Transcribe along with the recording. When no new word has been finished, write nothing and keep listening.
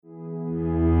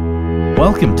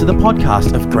Welcome to the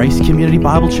podcast of Grace Community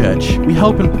Bible Church. We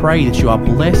hope and pray that you are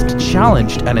blessed,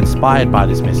 challenged, and inspired by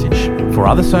this message. For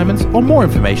other sermons or more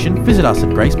information, visit us at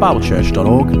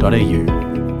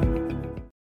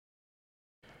gracebiblechurch.org.au.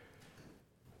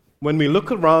 When we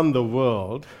look around the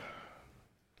world,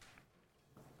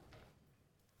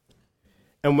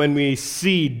 and when we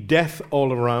see death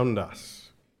all around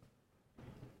us,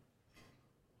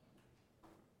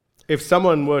 if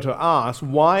someone were to ask,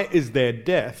 why is there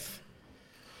death?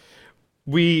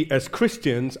 We as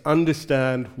Christians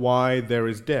understand why there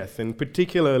is death. And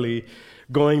particularly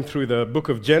going through the book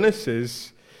of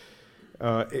Genesis,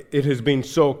 it has been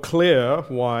so clear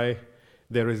why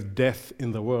there is death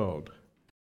in the world.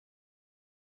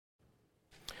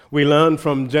 We learn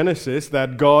from Genesis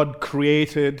that God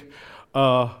created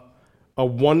a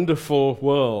wonderful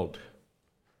world,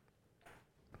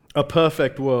 a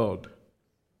perfect world,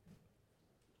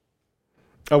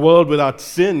 a world without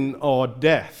sin or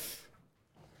death.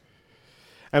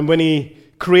 And when he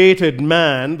created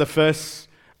man, the first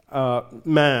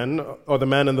man, or the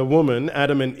man and the woman,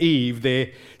 Adam and Eve,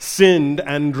 they sinned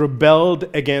and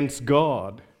rebelled against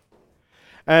God.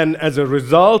 And as a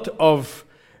result of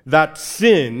that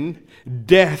sin,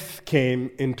 death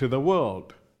came into the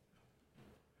world.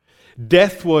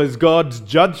 Death was God's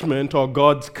judgment or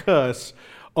God's curse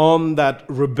on that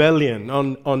rebellion,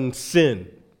 on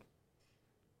sin.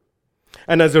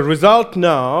 And as a result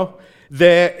now,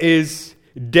 there is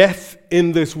death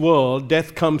in this world.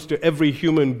 Death comes to every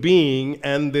human being,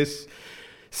 and this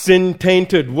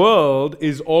sin-tainted world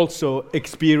is also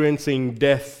experiencing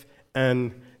death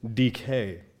and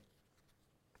decay.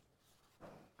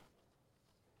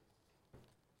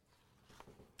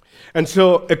 And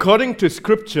so, according to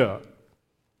Scripture,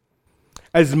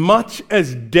 as much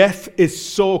as death is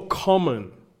so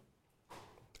common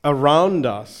around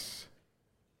us,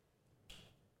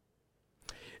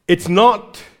 it's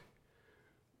not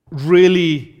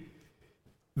really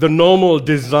the normal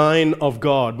design of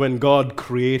God when God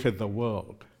created the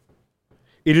world.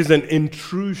 It is an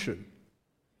intrusion.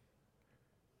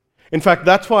 In fact,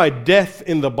 that's why death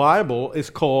in the Bible is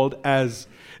called as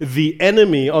the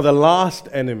enemy or the last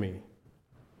enemy.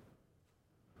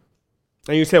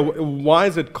 And you say, why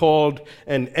is it called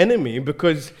an enemy?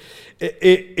 Because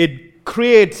it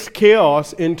creates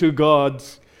chaos into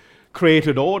God's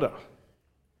created order.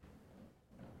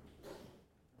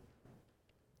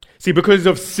 See, because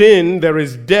of sin, there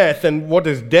is death. And what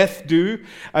does death do?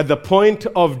 At the point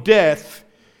of death,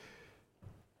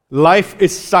 life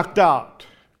is sucked out.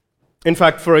 In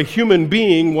fact, for a human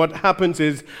being, what happens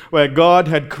is where God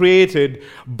had created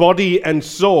body and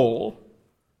soul,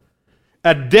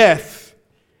 at death,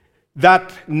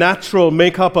 that natural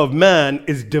makeup of man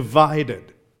is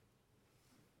divided.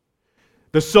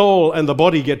 The soul and the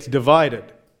body gets divided.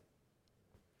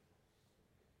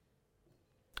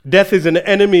 Death is an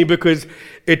enemy because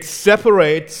it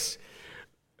separates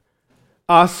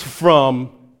us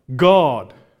from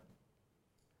God.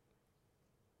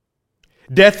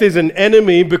 Death is an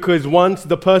enemy because once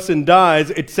the person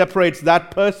dies, it separates that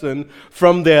person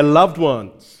from their loved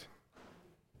ones.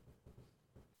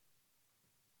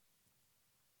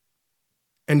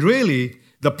 And really,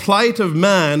 the plight of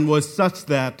man was such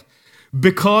that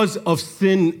because of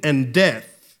sin and death,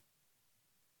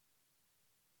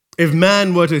 if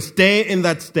man were to stay in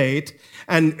that state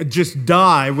and just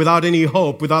die without any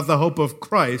hope, without the hope of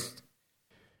Christ,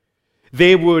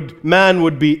 man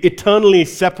would be eternally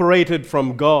separated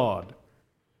from God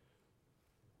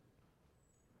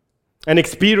and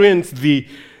experience the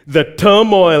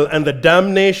turmoil and the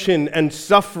damnation and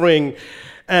suffering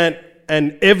and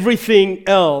everything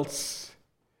else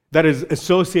that is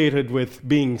associated with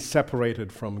being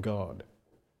separated from God.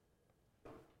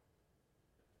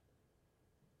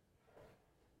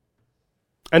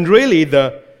 And really,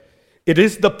 it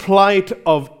is the plight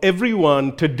of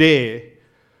everyone today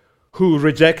who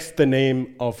rejects the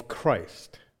name of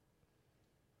Christ.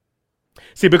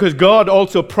 See, because God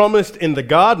also promised in the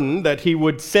garden that he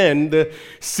would send the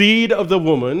seed of the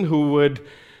woman who would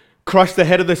crush the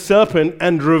head of the serpent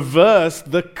and reverse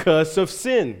the curse of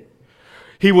sin.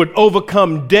 He would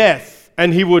overcome death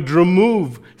and he would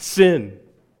remove sin.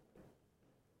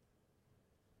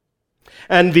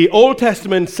 And the Old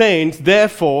Testament saints,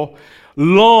 therefore,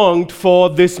 longed for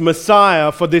this Messiah,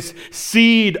 for this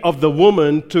seed of the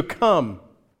woman to come.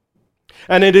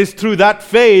 And it is through that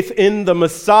faith in the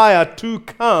Messiah to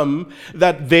come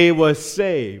that they were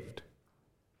saved.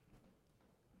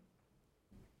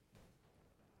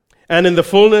 And in the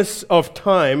fullness of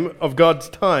time, of God's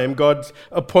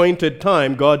appointed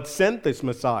time, God sent this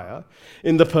Messiah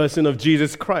in the person of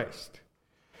Jesus Christ.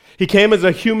 He came as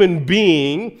a human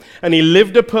being, and he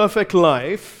lived a perfect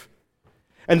life,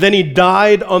 and then he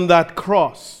died on that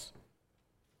cross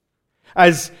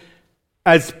as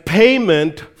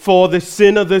payment for the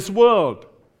sin of this world.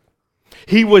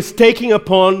 He was taking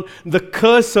upon the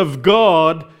curse of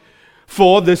God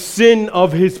for the sin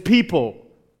of his people.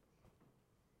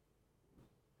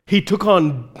 He took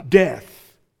on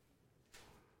death.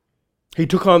 He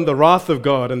took on the wrath of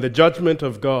God and the judgment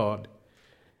of God,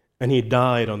 and he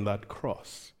died on that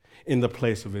cross in the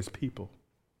place of his people.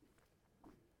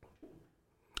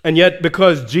 And yet,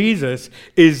 because Jesus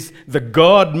is the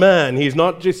God-man, he's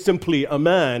not just simply a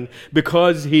man,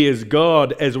 because he is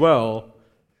God as well,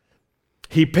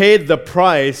 he paid the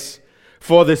price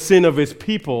for the sin of his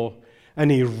people,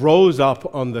 and he rose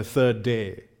up on the third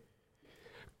day,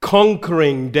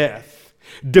 conquering death,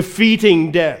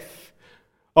 defeating death.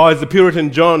 Or as the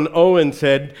Puritan John Owen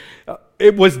said,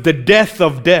 it was the death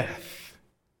of death.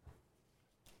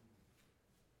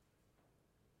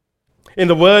 In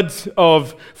the words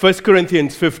of 1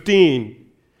 Corinthians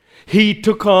 15, he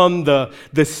took on the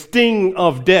sting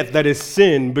of death, that is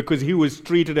sin, because he was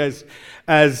treated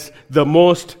as the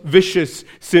most vicious,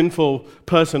 sinful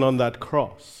person on that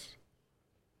cross.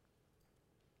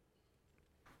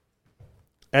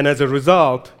 And as a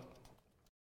result,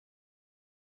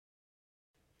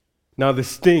 now the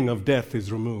sting of death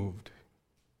is removed.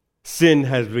 Sin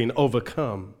has been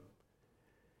overcome.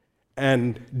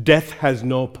 And death has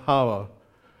no power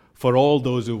for all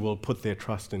those who will put their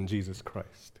trust in Jesus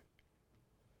Christ.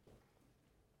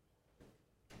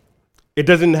 It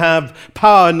doesn't have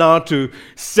power now to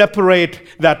separate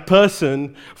that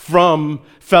person from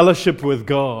fellowship with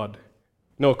God.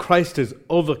 No, Christ has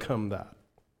overcome that.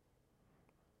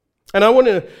 And I want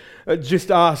to just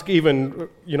ask, even,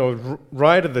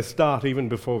 right at the start, even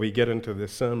before we get into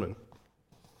this sermon,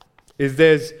 is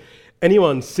there's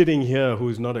anyone sitting here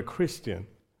who's not a Christian?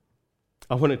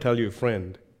 I want to tell you,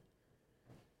 friend,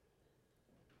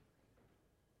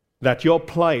 that your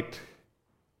plight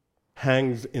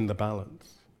hangs in the balance.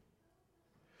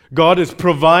 God has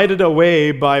provided a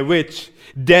way by which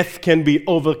death can be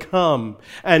overcome,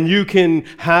 and you can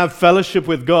have fellowship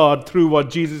with God through what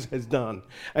Jesus has done.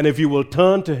 And if you will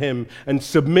turn to him and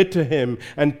submit to him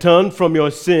and turn from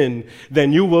your sin,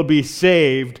 then you will be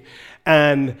saved,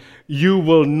 and you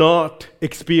will not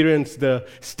experience the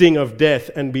sting of death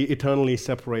and be eternally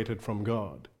separated from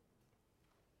God.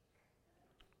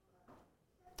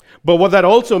 But what that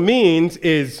also means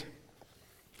is,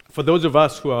 for those of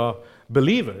us who are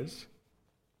believers,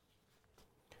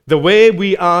 the way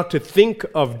we are to think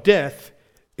of death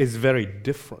is very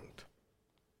different.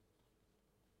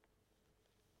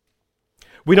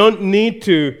 We don't need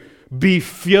to be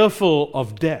fearful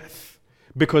of death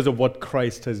because of what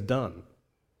Christ has done.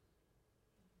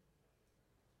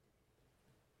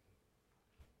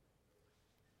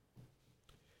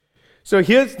 So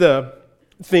here's the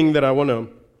thing that I want to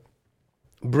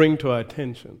bring to our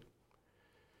attention.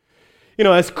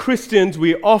 As Christians,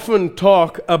 we often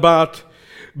talk about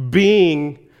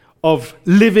living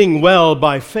well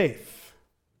by faith,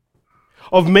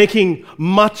 of making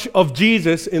much of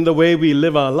Jesus in the way we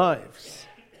live our lives.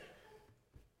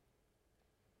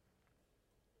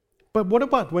 But what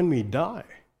about when we die?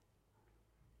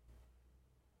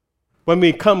 When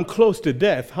we come close to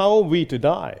death, how are we to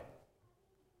die?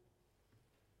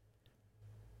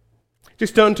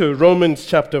 Just turn to Romans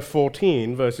chapter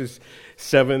 14, verses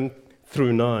 7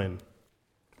 through 9.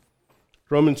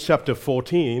 Romans chapter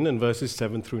 14 and verses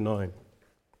 7 through 9.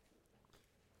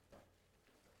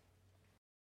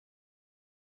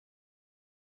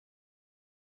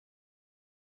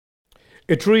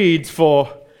 It reads,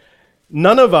 "For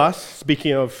none of us,"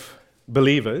 speaking of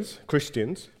believers,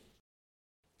 Christians,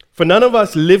 "for none of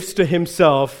us lives to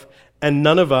himself, and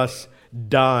none of us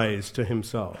dies to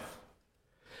himself.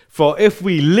 For if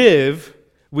we live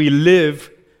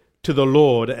to the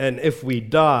Lord, and if we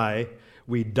die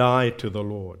to the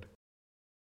Lord.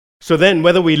 So then,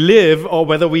 whether we live or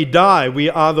whether we die, we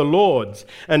are the Lord's.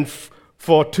 And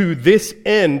for to this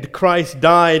end Christ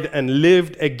died and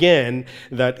lived again,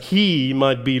 that he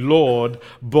might be Lord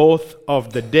both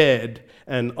of the dead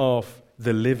and of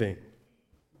the living."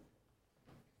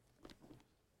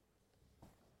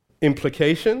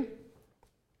 Implication?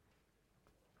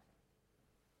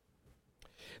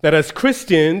 That as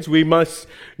Christians, we must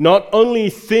not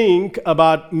only think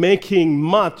about making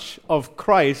much of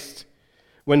Christ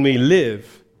when we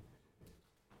live,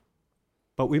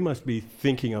 but we must be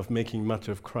thinking of making much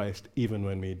of Christ even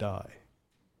when we die.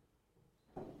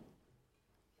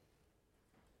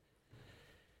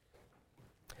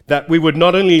 That we would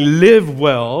not only live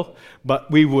well, but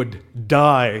we would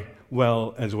die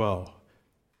well as well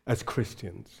as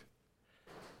Christians.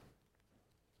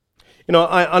 You know,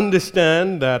 I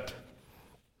understand that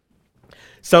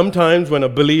sometimes when a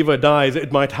believer dies,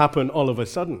 it might happen all of a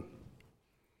sudden.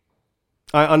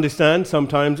 I understand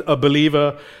sometimes a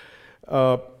believer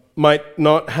might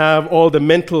not have all the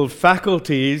mental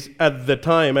faculties at the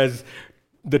time as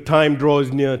the time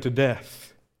draws near to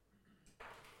death.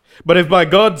 But if by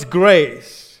God's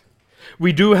grace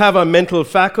we do have our mental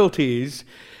faculties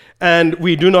and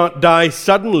we do not die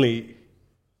suddenly,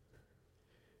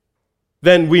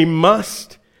 then we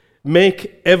must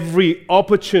make every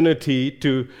opportunity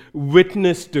to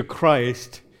witness to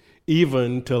Christ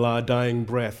even till our dying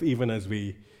breath, even as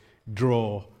we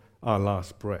draw our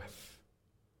last breath.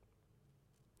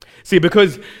 See,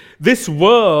 because this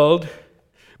world,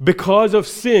 because of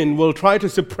sin, will try to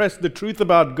suppress the truth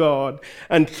about God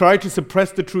and try to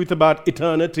suppress the truth about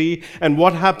eternity and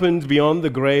what happens beyond the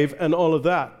grave and all of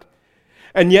that.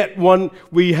 And yet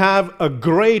we have a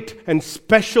great and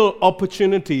special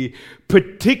opportunity,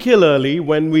 particularly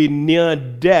when we near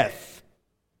death,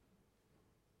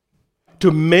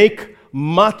 to make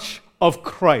much of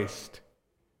Christ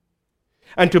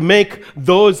and to make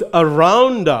those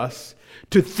around us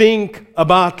to think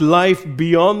about life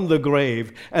beyond the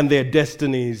grave and their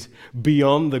destinies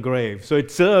beyond the grave. So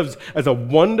it serves as a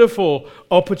wonderful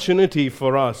opportunity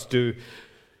for us to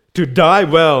die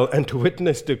well and to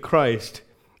witness to Christ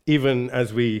even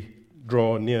as we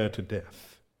draw near to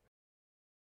death.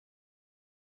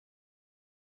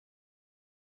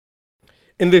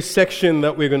 In this section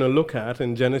that we're going to look at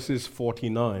in Genesis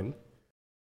 49,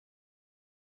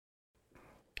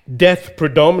 death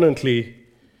predominantly,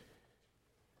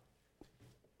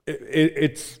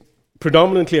 it's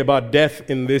predominantly about death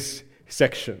in this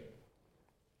section.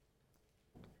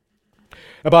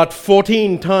 About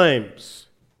 14 times,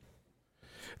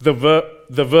 the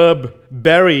verb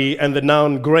bury and the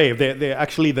noun grave, they're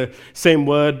actually the same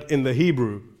word in the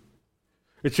Hebrew.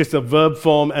 It's just a verb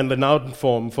form and the noun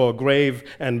form for grave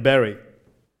and bury.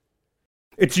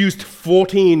 It's used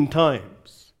 14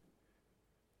 times.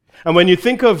 And when you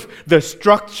think of the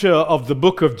structure of the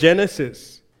book of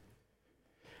Genesis,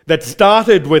 that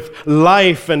started with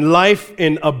life and life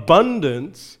in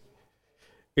abundance,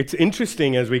 it's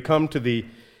interesting as we come to the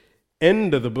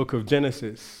end of the book of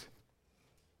Genesis,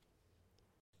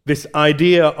 this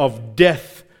idea of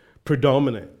death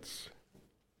predominates.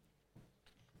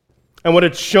 And what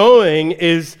it's showing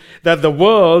is that the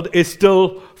world is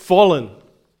still fallen,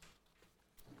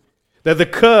 that the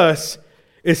curse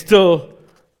is still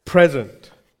present.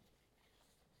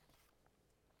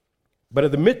 But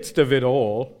in the midst of it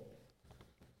all,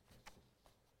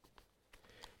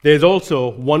 there's also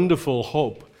wonderful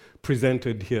hope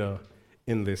presented here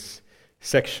in this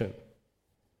section.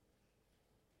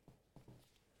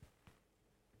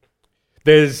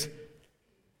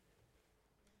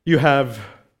 You have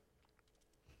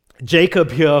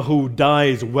Jacob here who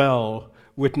dies well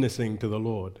witnessing to the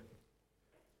Lord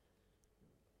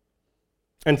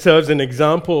and serves an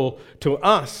example to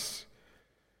us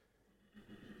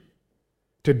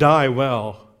to die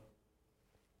well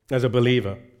as a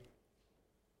believer.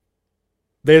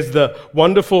 There's the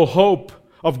wonderful hope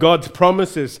of God's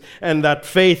promises and that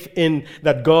faith in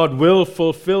that God will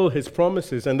fulfill His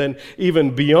promises. And then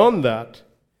even beyond that,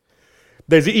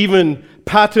 there's even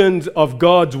patterns of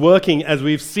God's working, as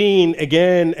we've seen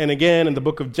again and again in the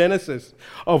book of Genesis,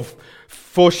 of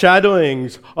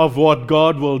foreshadowings of what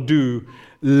God will do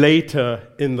later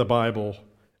in the Bible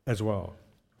as well.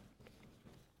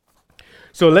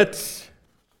 So let's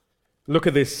look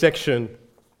at this section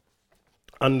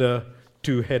under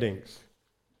two headings.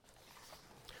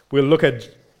 We'll look at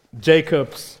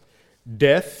Jacob's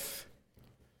death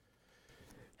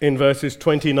in verses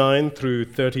 29 through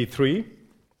 33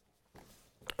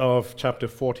 of chapter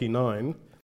 49.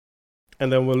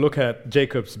 And then we'll look at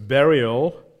Jacob's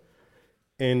burial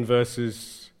in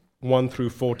verses 1 through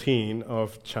 14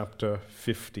 of chapter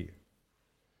 50.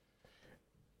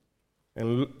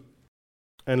 And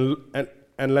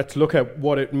let's look at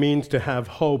what it means to have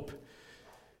hope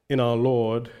in our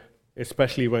Lord,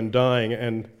 especially when dying,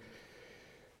 and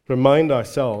remind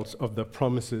ourselves of the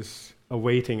promises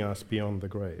awaiting us beyond the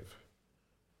grave.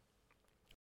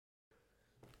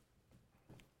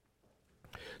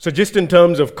 So just in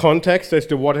terms of context as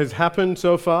to what has happened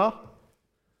so far,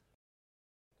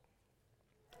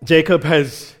 Jacob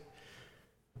has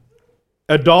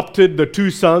adopted the two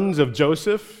sons of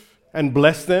Joseph and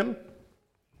blessed them.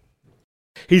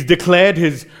 He's declared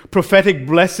his prophetic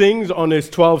blessings on his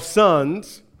 12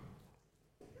 sons.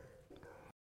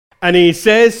 And he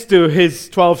says to his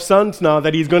 12 sons now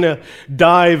that he's going to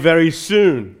die very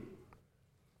soon.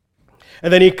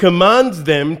 And then he commands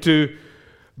them to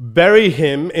bury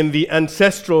him in the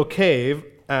ancestral cave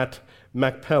at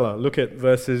Machpelah. Look at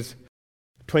verses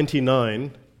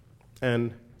 29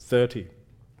 and 30.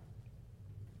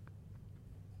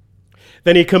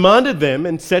 Then he commanded them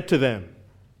and said to them,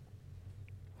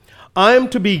 I am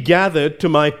to be gathered to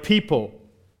my people.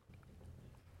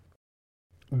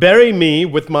 Bury me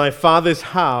with my father's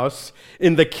house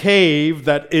in the cave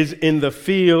that is in the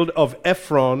field of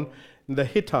Ephron the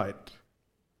Hittite.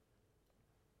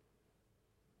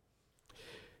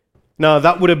 Now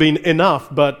that would have been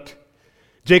enough, but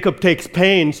Jacob takes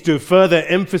pains to further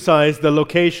emphasize the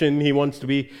location he wants to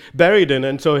be buried in.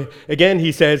 And so again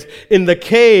he says, in the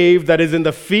cave that is in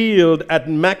the field at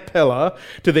Machpelah,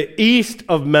 to the east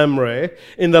of Mamre,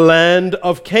 in the land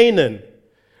of Canaan,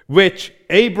 which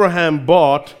Abraham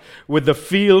bought with the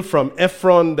field from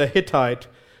Ephron the Hittite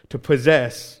to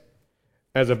possess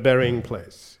as a burying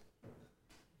place.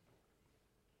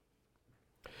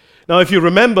 Now, if you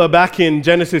remember back in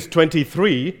Genesis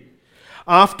 23,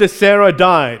 after Sarah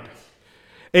died,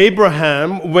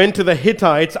 Abraham went to the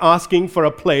Hittites asking for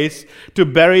a place to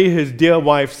bury his dear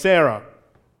wife Sarah.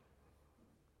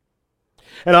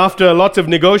 And after lots of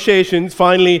negotiations,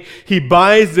 finally he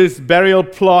buys this burial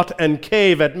plot and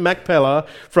cave at Machpelah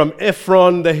from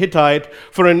Ephron the Hittite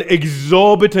for an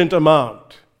exorbitant amount.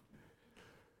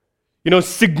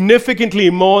 Significantly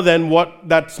more than what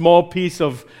that small piece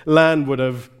of land would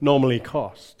have normally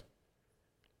cost.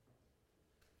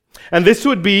 And this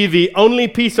would be the only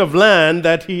piece of land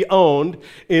that he owned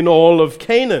in all of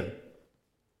Canaan.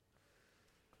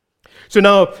 So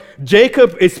now,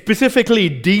 Jacob is specifically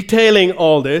detailing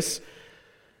all this,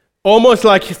 almost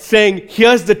like saying,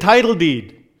 here's the title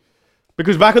deed.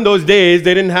 Because back in those days,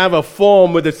 they didn't have a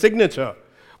form with a signature.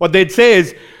 What they'd say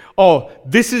is,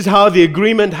 this is how the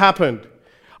agreement happened.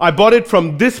 I bought it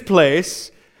from this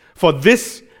place for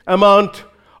this amount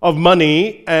of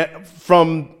money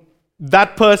from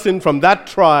that person, from that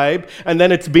tribe, and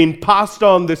then it's been passed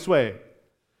on this way.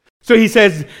 So he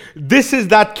says, this is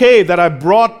that cave that I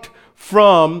brought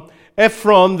from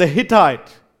Ephron the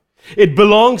Hittite. It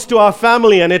belongs to our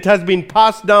family and it has been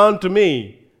passed down to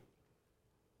me.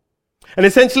 And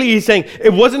essentially he's saying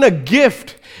it wasn't a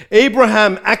gift.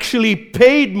 Abraham actually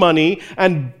paid money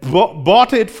and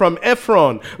bought it from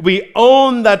Ephron. We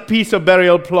own that piece of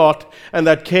burial plot and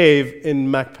that cave in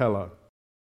Machpelah.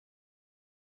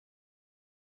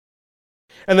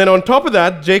 And then on top of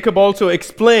that, Jacob also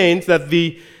explains that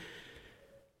the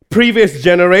previous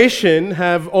generation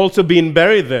have also been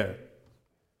buried there.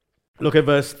 Look at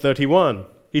verse 31.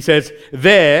 He says,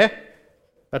 there,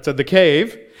 that's at the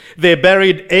cave, they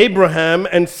buried Abraham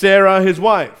and Sarah his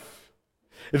wife.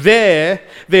 There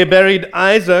they buried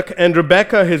Isaac and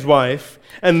Rebekah his wife.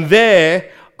 And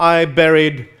there I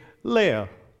buried Leah.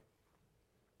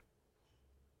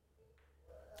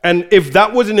 And if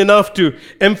that wasn't enough to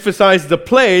emphasize the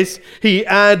place, he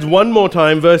adds one more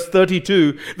time, verse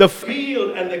 32, the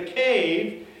field and the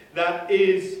cave that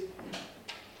is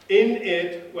in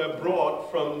it were brought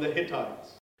from the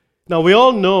Hittites. Now we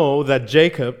all know that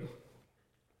Jacob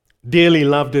dearly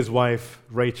loved his wife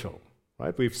Rachel,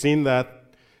 right? We've seen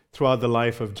that throughout the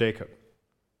life of Jacob.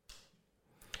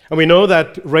 And we know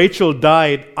that Rachel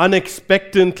died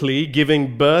unexpectedly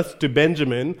giving birth to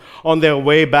Benjamin on their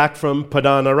way back from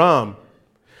Padan Aram.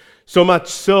 So much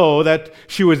so that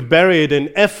she was buried in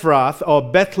Ephrath or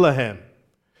Bethlehem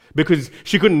because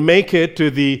she couldn't make it to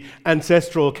the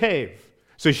ancestral cave.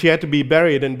 So she had to be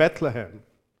buried in Bethlehem.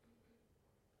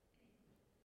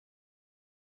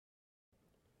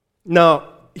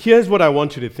 Now, here's what I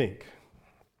want you to think.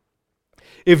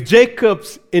 If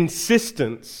Jacob's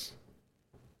insistence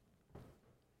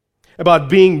about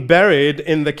being buried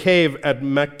in the cave at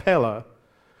Machpelah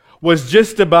was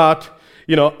just about,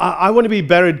 I want to be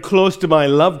buried close to my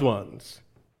loved ones.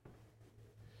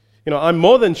 I'm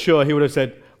more than sure he would have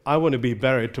said, I want to be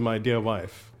buried to my dear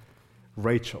wife,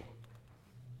 Rachel.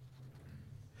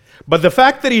 But the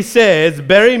fact that he says,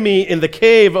 bury me in the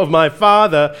cave of my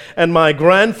father and my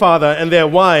grandfather and their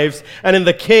wives, and in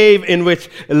the cave in which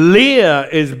Leah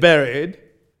is buried,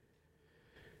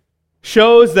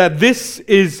 shows that this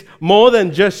is more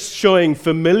than just showing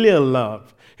familiar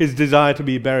love, his desire to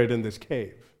be buried in this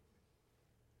cave.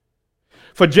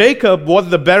 For Jacob, what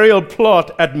the burial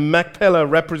plot at Machpelah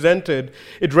represented,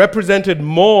 it represented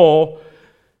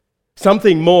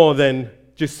something more than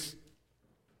just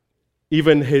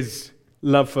even his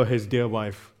love for his dear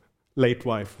wife, late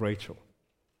wife, Rachel.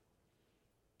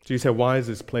 So you say, why is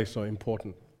this place so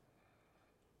important?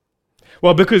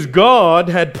 Well, because God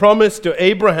had promised to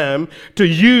Abraham, to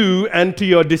you and to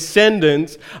your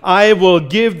descendants, I will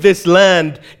give this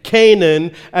land,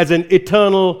 Canaan, as an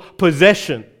eternal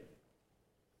possession.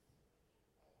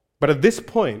 But at this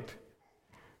point,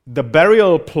 the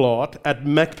burial plot at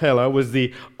Machpelah was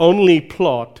the only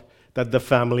plot that the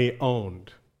family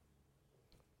owned.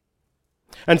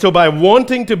 And so by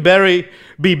wanting to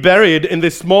be buried in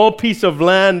this small piece of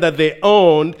land that they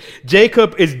owned,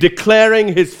 Jacob is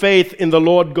declaring his faith in the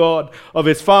Lord God of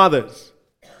his fathers.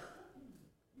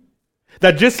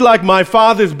 That just like my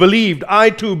fathers believed,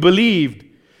 I too believed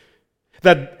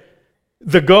that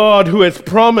the God who has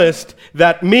promised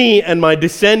that me and my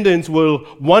descendants will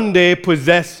one day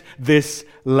possess this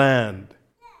land.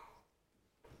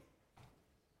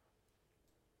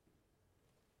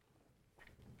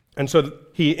 And so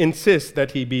he insists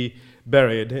that he be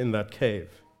buried in that cave.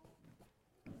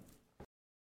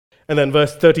 And then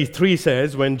verse 33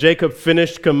 says, when Jacob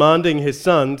finished commanding his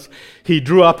sons, he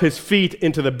drew up his feet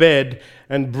into the bed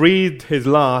and breathed his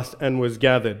last and was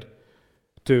gathered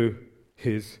to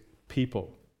his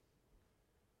people.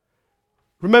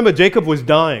 Remember, Jacob was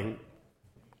dying.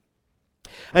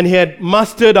 And he had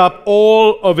mustered up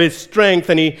all of his strength,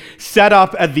 and he sat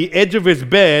up at the edge of his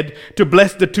bed to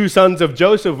bless the two sons of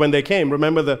Joseph when they came.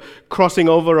 Remember the crossing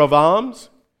over of arms?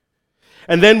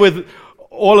 And then with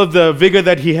all of the vigor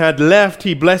that he had left,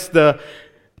 he blessed the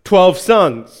 12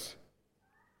 sons.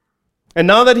 And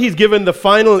now that he's given the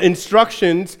final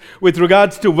instructions with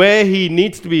regards to where he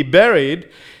needs to be buried,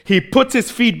 he puts his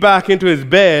feet back into his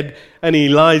bed, and he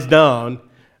lies down,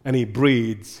 and he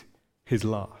breathes his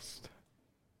last.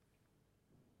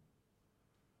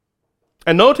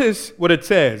 And notice what it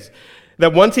says,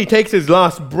 that once he takes his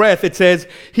last breath, it says,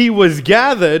 he was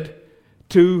gathered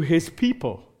to his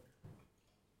people.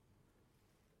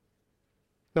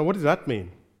 Now, what does that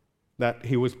mean? That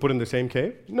he was put in the same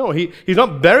cave? No, he's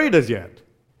not buried as yet.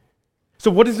 So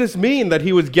what does this mean, that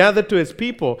he was gathered to his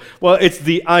people? Well, it's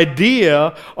the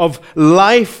idea of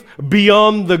life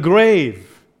beyond the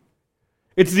grave.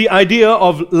 It's the idea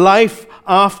of life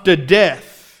after death.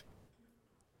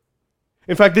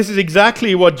 In fact, this is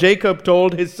exactly what Jacob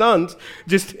told his sons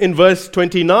just in verse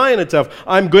 29 itself.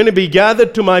 I'm going to be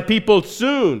gathered to my people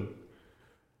soon.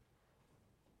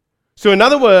 So in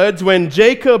other words, when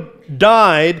Jacob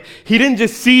died, he didn't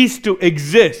just cease to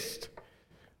exist.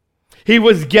 He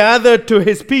was gathered to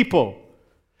his people.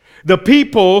 The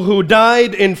people who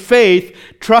died in faith,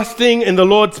 trusting in the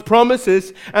Lord's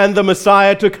promises and the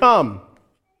Messiah to come.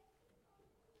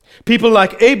 People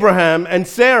like Abraham and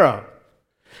Sarah.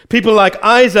 People like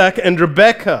Isaac and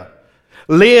Rebekah,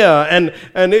 Leah, and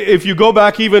if you go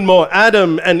back even more,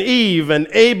 Adam and Eve, and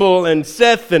Abel and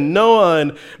Seth and Noah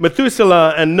and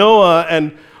Methuselah and Noah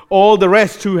and all the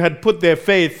rest who had put their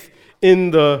faith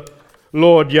in the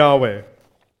Lord Yahweh.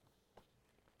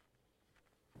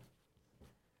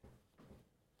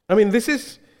 I mean, this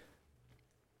is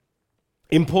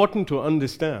important to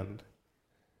understand.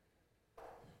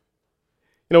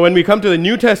 You know, when we come to the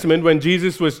New Testament, when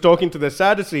Jesus was talking to the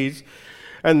Sadducees,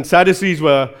 and Sadducees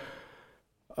were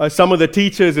some of the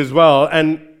teachers as well,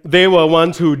 and they were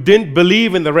ones who didn't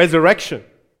believe in the resurrection.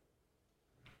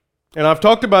 And I've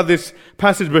talked about this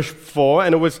passage before,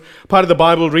 and it was part of the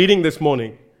Bible reading this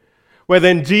morning, where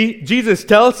then Jesus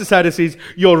tells the Sadducees,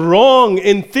 you're wrong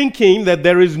in thinking that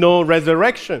there is no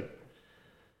resurrection.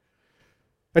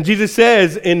 And Jesus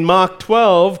says in Mark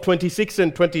 12, 26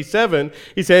 and 27,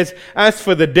 he says, as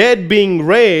for the dead being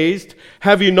raised,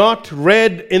 have you not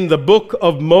read in the book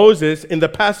of Moses, in the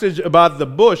passage about the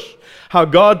bush, how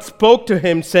God spoke to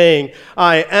him saying,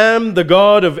 I am the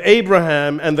God of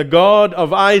Abraham and the God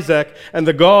of Isaac and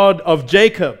the God of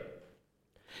Jacob.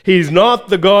 He is not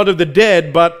the God of the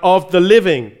dead, but of the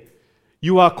living.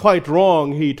 You are quite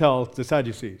wrong, he tells the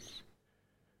Sadducees.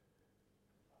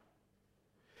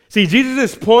 See,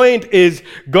 Jesus' point is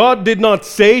God did not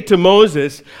say to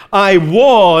Moses, I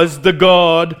was the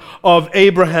God of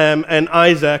Abraham and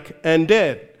Isaac and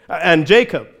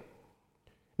Jacob.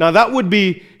 Now that would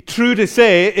be true to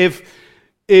say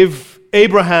if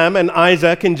Abraham and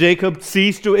Isaac and Jacob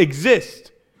ceased to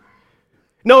exist.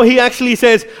 No, he actually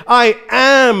says, I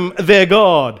am their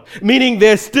God, meaning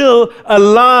they're still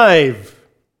alive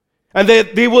and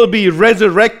they will be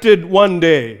resurrected one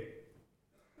day.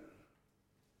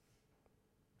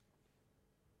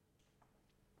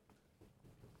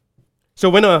 So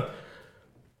when a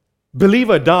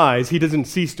believer dies, he doesn't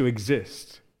cease to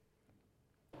exist.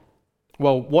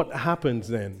 Well, what happens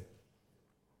then?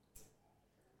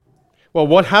 Well,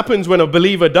 what happens when a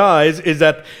believer dies is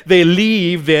that they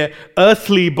leave their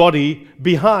earthly body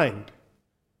behind.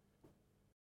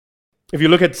 If you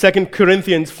look at 2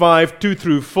 Corinthians 5, 2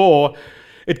 through 4,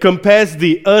 it compares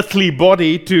the earthly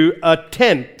body to a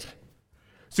tent.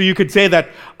 So you could say that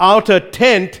outer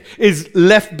tent is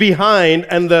left behind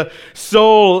and the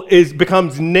soul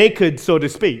becomes naked, so to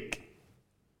speak.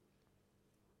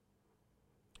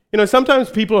 Sometimes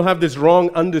people have this wrong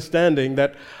understanding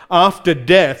that after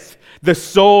death, the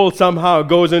soul somehow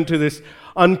goes into this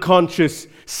unconscious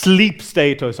sleep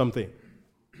state or something.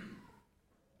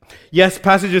 Yes,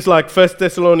 passages like 1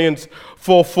 Thessalonians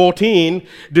 4:14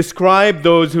 describe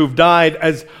those who've died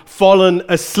as fallen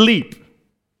asleep.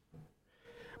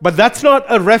 But that's not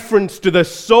a reference to the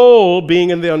soul being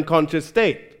in the unconscious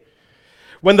state.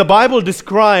 When the Bible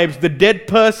describes the dead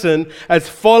person as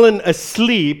fallen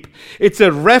asleep, it's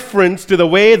a reference to the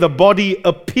way the body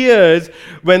appears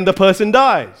when the person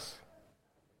dies.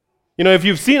 If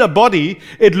you've seen a body,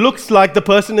 it looks like the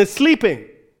person is sleeping.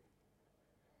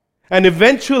 And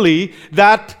eventually,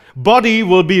 that body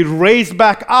will be raised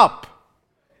back up.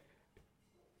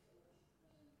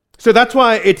 So that's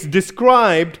why it's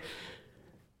described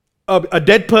a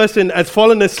dead person as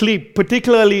fallen asleep,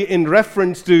 particularly in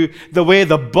reference to the way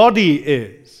the body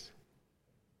is.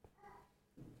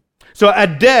 So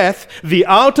at death, the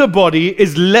outer body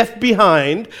is left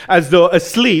behind as though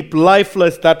asleep,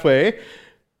 lifeless that way,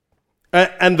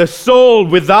 and the soul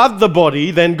without the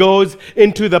body then goes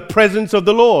into the presence of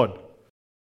the Lord.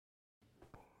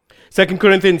 2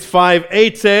 Corinthians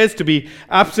 5:8 says, to be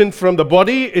absent from the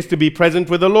body is to be present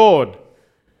with the Lord.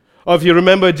 Or if you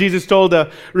remember, Jesus told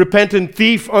the repentant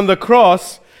thief on the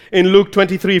cross in Luke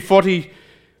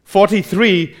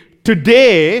 23:43,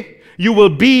 today you will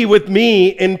be with me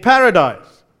in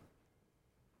paradise.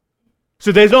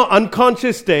 So there's no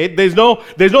unconscious state, there's no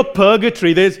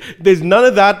purgatory, there's none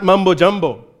of that mumbo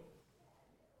jumbo.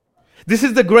 This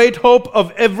is the great hope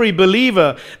of every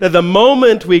believer, that the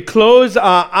moment we close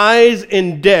our eyes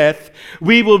in death,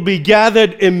 we will be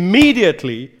gathered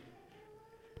immediately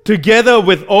together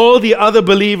with all the other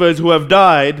believers who have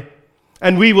died,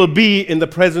 and we will be in the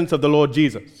presence of the Lord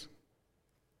Jesus.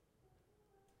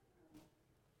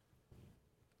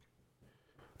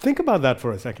 Think about that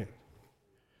for a second.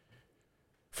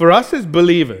 For us as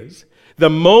believers, the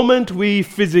moment we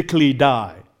physically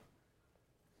die,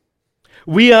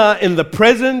 we are in the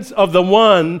presence of the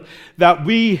one that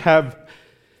we have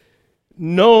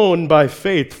known by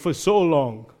faith for so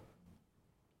long.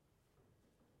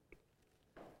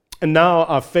 And now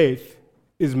our faith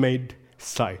is made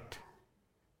sight.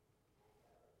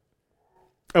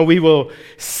 And we will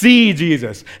see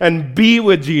Jesus and be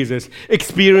with Jesus,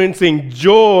 experiencing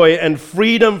joy and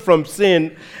freedom from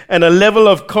sin and a level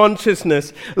of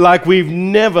consciousness like we've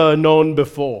never known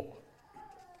before.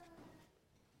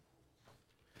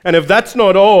 And if that's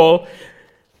not all,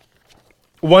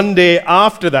 one day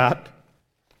after that,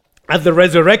 at the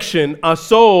resurrection, our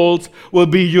souls will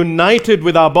be united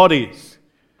with our bodies.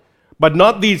 But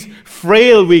not these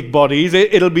frail, weak bodies.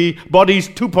 It'll be bodies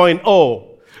 2.0,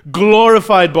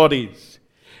 glorified bodies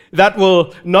that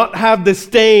will not have the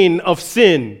stain of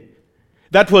sin,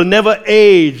 that will never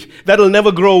age, that will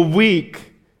never grow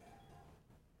weak,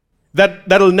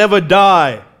 that'll never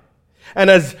die. And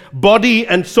as body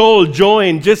and soul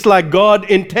join, just like God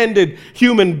intended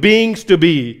human beings to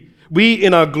be, we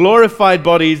in our glorified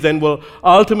bodies then will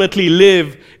ultimately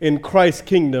live in Christ's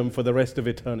kingdom for the rest of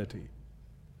eternity.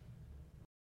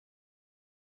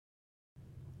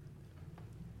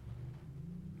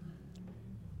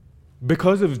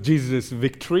 Because of Jesus'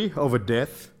 victory over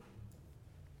death,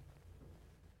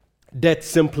 death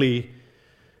simply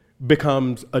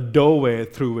becomes a doorway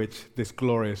through which this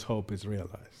glorious hope is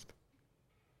realized.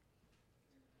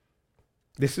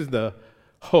 This is the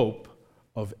hope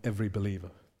of every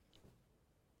believer.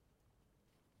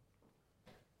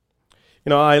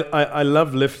 I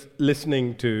love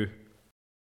listening to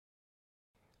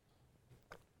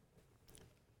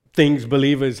things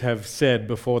believers have said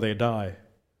before they die,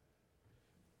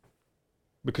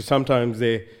 because sometimes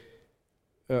it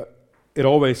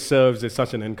always serves as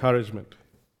such an encouragement.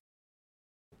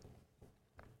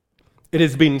 It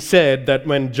has been said that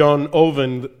when John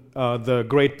Owen, the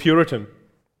great Puritan,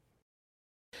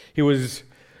 he was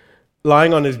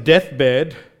lying on his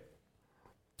deathbed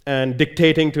and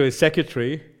dictating to his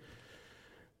secretary,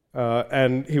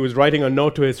 and he was writing a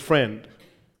note to his friend.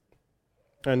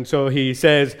 And so he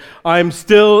says, "I'm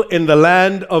still in the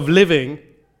land of living."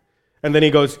 And then he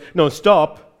goes, "No,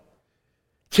 stop.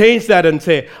 Change that and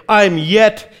say, I'm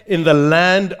yet in the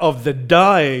land of the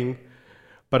dying,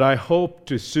 but I hope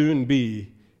to soon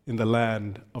be in the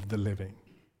land of the living."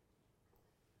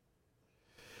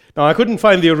 Now, I couldn't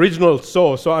find the original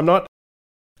source, so I'm not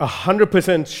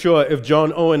 100% sure if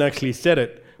John Owen actually said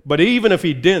it, but even if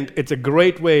he didn't, it's a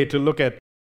great way to look at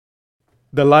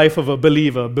the life of a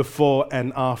believer before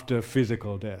and after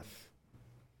physical death.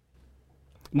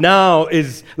 Now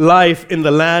is life in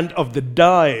the land of the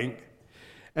dying,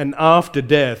 and after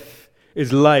death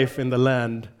is life in the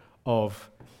land of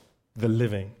the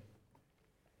living.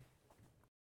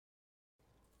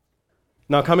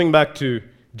 Now, coming back to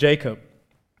Jacob.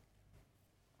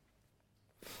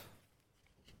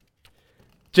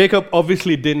 Jacob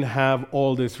obviously didn't have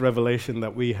all this revelation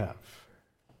that we have.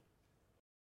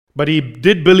 But he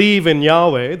did believe in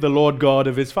Yahweh, the Lord God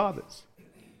of his fathers.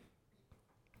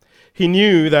 He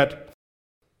knew that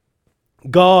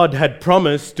God had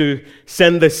promised to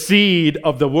send the seed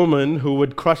of the woman who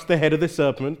would crush the head of the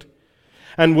serpent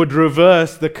and would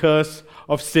reverse the curse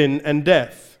of sin and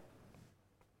death.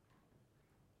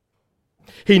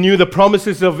 He knew the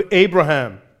promises of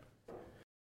Abraham,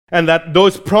 and that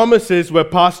those promises were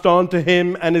passed on to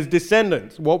him and his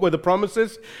descendants. What were the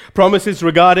promises? Promises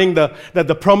regarding that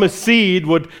the promised seed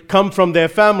would come from their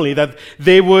family, that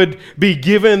they would be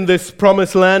given this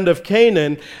promised land of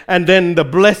Canaan, and then the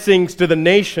blessings to the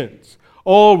nations.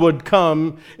 All would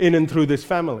come in and through this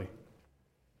family.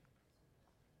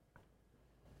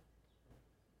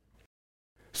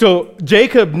 So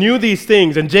Jacob knew these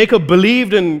things, and Jacob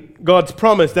believed in God's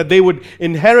promise that they would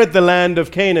inherit the land of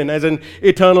Canaan as an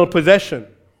eternal possession.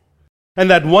 And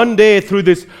that one day through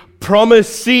this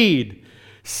promised seed,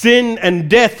 sin and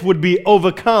death would be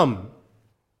overcome.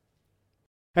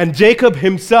 And Jacob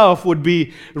himself would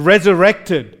be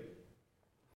resurrected.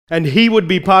 And he would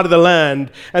be part of the land,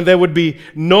 and there would be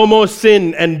no more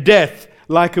sin and death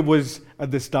like it was at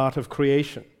the start of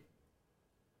creation.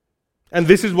 And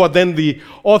this is what then the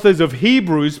authors of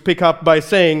Hebrews pick up by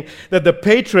saying that the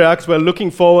patriarchs were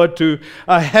looking forward to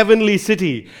a heavenly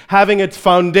city, having its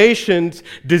foundations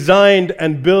designed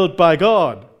and built by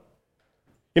God.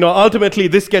 Ultimately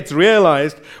this gets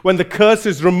realized when the curse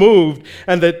is removed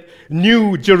and the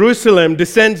new Jerusalem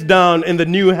descends down in the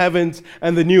new heavens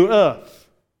and the new earth.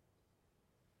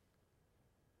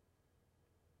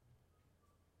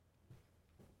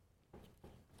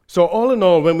 So all in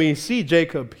all, when we see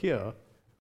Jacob here,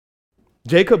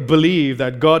 Jacob believed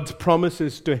that God's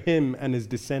promises to him and his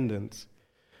descendants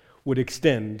would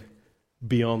extend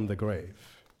beyond the grave.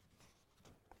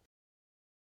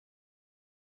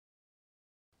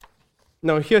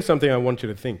 Now, here's something I want you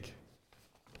to think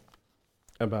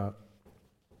about.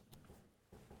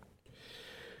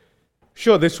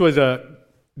 Sure, this was a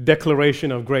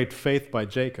declaration of great faith by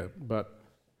Jacob, but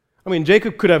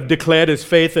Jacob could have declared his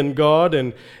faith in God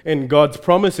and in God's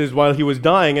promises while he was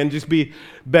dying and just be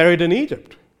buried in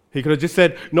Egypt. He could have just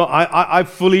said, no, I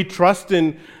fully trust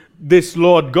in this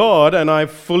Lord God and I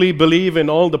fully believe in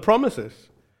all the promises.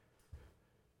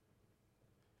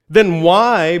 Then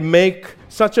why make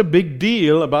such a big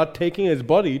deal about taking his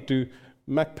body to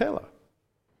Machpelah?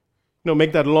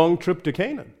 Make that long trip to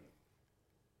Canaan.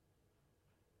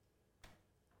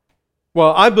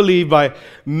 Well, I believe by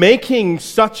making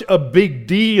such a big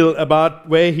deal about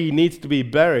where he needs to be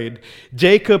buried,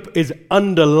 Jacob is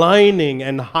underlining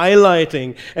and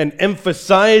highlighting and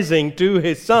emphasizing to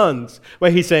his sons, where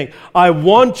he's saying, I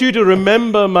want you to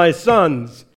remember, my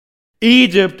sons,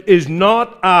 Egypt is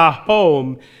not our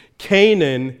home.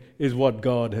 Canaan is what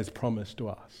God has promised to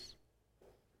us.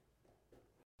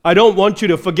 I don't want you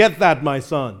to forget that, my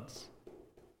sons.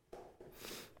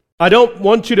 I don't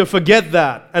want you to forget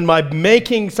that. And by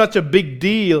making such a big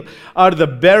deal out of the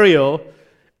burial,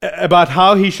 about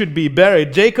how he should be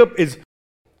buried, Jacob is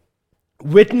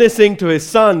witnessing to his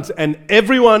sons and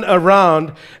everyone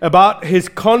around about his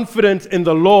confidence in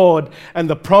the Lord and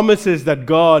the promises that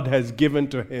God has given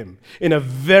to him in a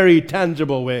very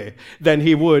tangible way than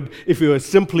he would if he was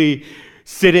simply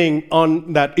sitting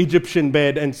on that Egyptian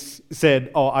bed and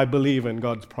said, oh, I believe in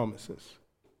God's promises.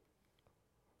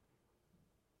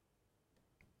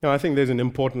 Now, I think there's an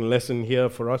important lesson here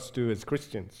for us too as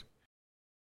Christians.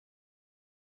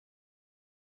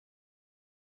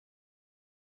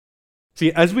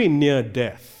 See, as we near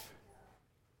death,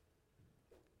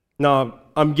 now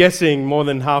I'm guessing more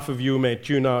than half of you may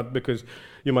tune out because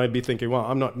you might be thinking, well,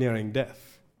 I'm not nearing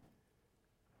death.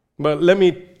 But let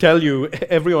me tell you,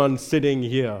 everyone sitting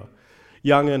here,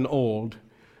 young and old,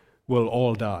 will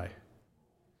all die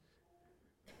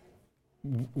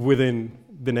within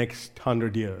the next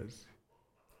 100 years.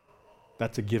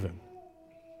 That's a given.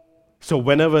 So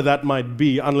whenever that might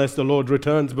be, unless the Lord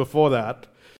returns before that,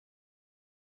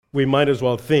 we might as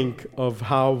well think of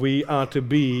how we are to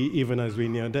be even as we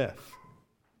near death.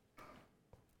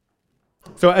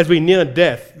 So as we near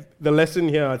death, the lesson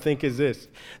here, I think, is this,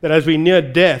 that as we near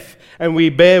death and we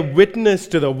bear witness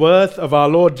to the worth of our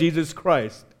Lord Jesus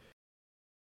Christ,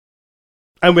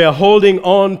 and we are holding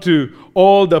on to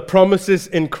all the promises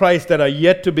in Christ that are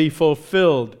yet to be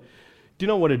fulfilled, do you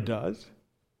know what it does?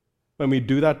 When we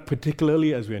do that,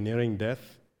 particularly as we are nearing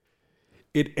death,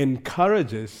 it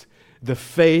encourages the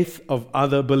faith of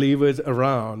other believers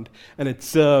around, and it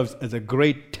serves as a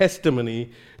great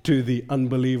testimony to the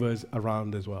unbelievers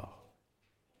around as well.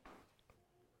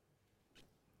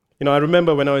 You know, I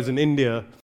remember when I was in India,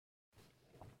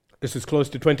 this is close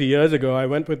to 20 years ago, I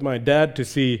went with my dad to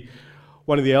see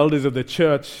one of the elders of the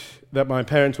church that my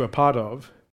parents were part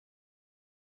of.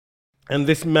 And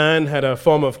this man had a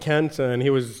form of cancer, and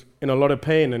he was in a lot of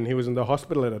pain, and he was in the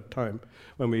hospital at a time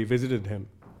when we visited him.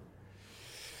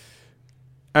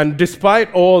 And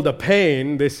despite all the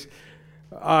pain,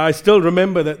 I still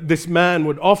remember that this man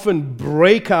would often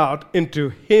break out into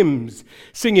hymns,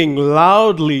 singing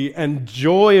loudly and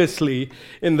joyously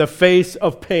in the face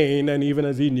of pain, and even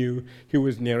as he knew he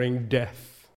was nearing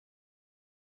death.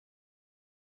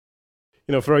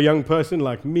 You know, for a young person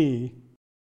like me,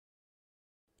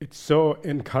 it so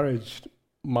encouraged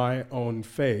my own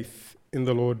faith in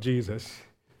the Lord Jesus,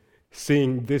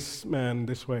 seeing this man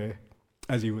this way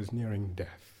as he was nearing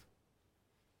death.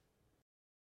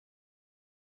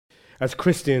 As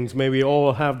Christians, may we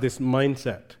all have this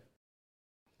mindset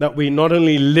that we not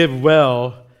only live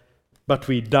well, but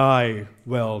we die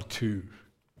well too.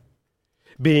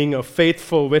 Being a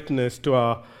faithful witness to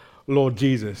our Lord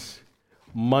Jesus,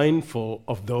 mindful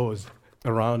of those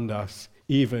around us,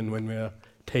 even when we're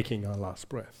taking our last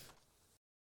breath.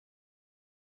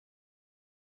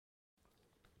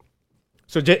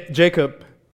 So Jacob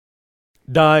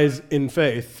dies in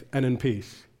faith and in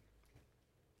peace.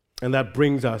 And that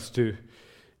brings us to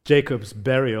Jacob's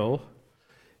burial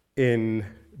in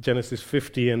Genesis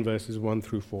 50 and verses 1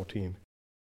 through 14.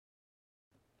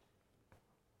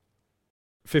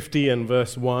 50 and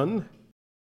verse 1,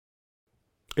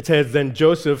 it says, "Then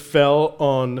Joseph fell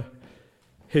on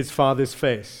his father's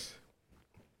face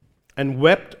and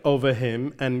wept over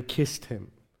him and kissed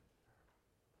him."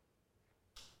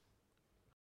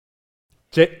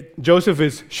 Joseph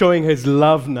is showing his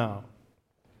love now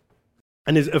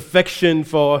and his affection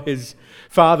for his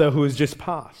father who has just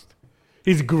passed.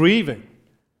 He's grieving,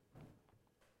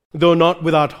 though not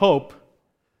without hope,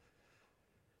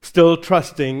 still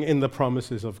trusting in the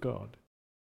promises of God.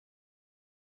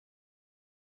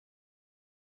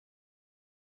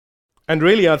 And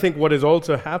really, I think what has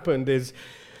also happened is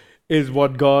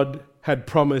what God had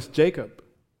promised Jacob,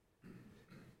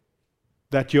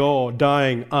 that your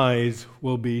dying eyes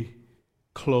will be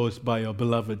closed by your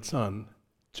beloved son,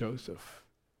 Joseph.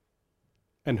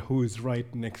 And who is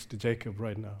right next to Jacob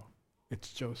right now?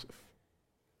 It's Joseph.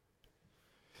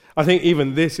 I think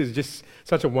even this is just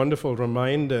such a wonderful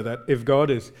reminder that if God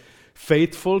is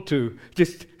faithful to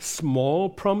just small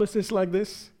promises like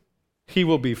this, He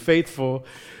will be faithful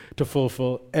to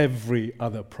fulfill every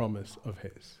other promise of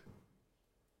His.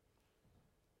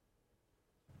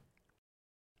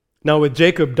 Now with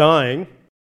Jacob dying,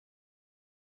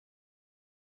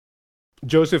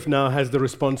 Joseph now has the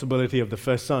responsibility of the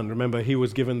first son. Remember, he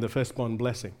was given the firstborn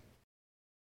blessing.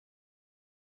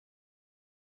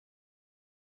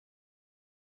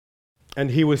 And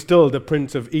he was still the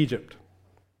prince of Egypt.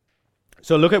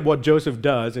 So look at what Joseph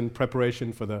does in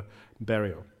preparation for the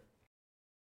burial.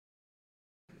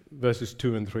 Verses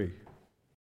 2 and 3.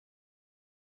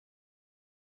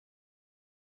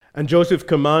 "And Joseph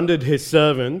commanded his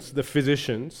servants, the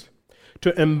physicians,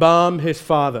 to embalm his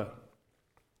father.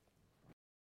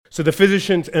 So the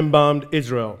physicians embalmed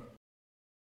Israel.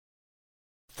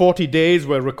 40 days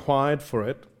were required for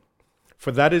it,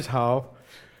 for that is how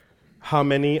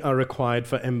many are required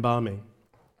for embalming.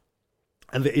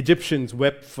 And the Egyptians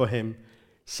wept for him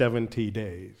 70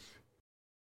 days.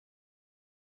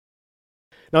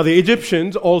 Now the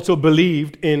Egyptians also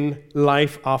believed in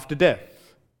life after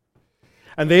death.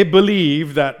 And they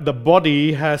believed that the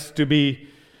body has to be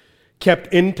kept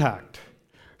intact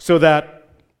so that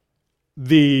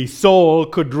the soul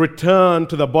could return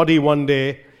to the body one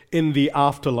day in the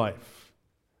afterlife.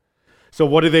 So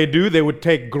what do? They would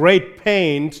take great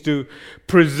pains to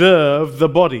preserve the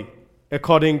body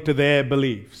according to their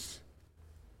beliefs.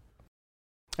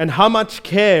 And how much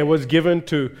care was given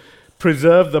to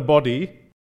preserve the body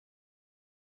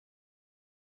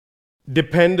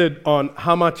depended on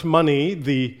how much money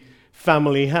the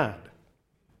family had.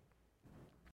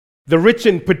 The rich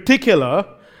in particular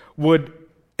would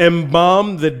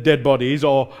embalm the dead bodies,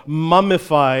 or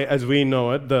mummify as we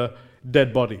know it, the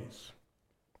dead bodies.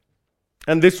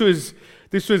 And this was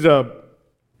This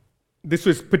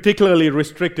was particularly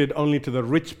restricted only to the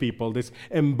rich people, this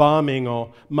embalming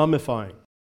or mummifying.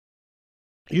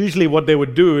 Usually what they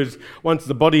would do is, once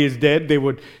the body is dead, they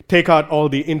would take out all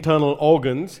the internal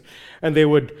organs and they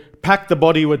would pack the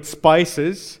body with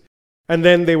spices, and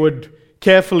then they would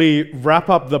carefully wrap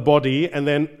up the body and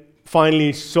then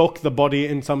finally soak the body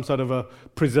in some sort of a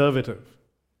preservative.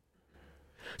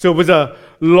 So it was a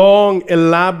long,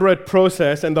 elaborate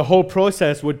process, and the whole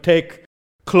process would take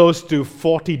close to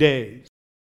 40 days.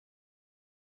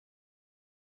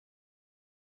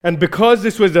 And because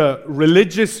this was a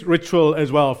religious ritual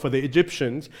as well for the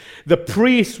Egyptians, the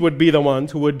priests would be the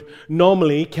ones who would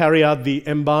normally carry out the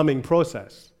embalming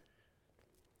process.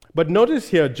 But notice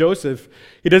here, Joseph,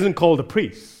 he doesn't call the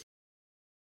priests.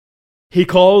 He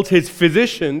called his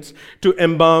physicians to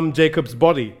embalm Jacob's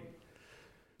body.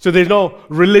 So there's no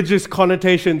religious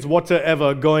connotations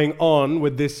whatsoever going on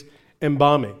with this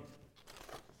embalming.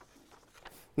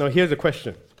 Now here's a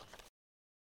question.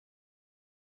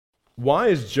 Why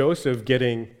is Joseph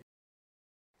getting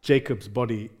Jacob's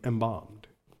body embalmed?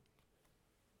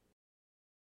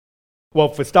 Well,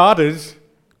 for starters,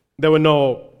 there were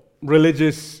no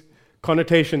religious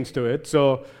connotations to it,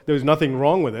 so there was nothing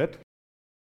wrong with it.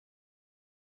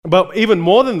 But even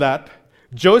more than that,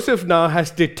 Joseph now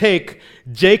has to take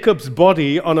Jacob's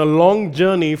body on a long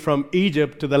journey from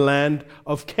Egypt to the land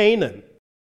of Canaan.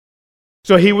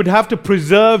 So he would have to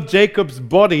preserve Jacob's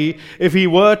body if he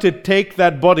were to take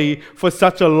that body for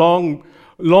such a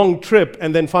long trip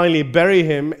and then finally bury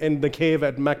him in the cave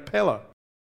at Machpelah.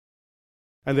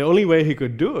 And the only way he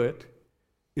could do it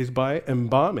is by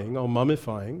embalming or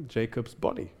mummifying Jacob's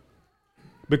body.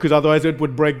 Because otherwise it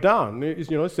would break down. It's,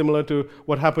 similar to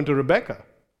what happened to Rebekah.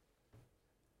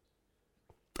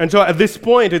 And so at this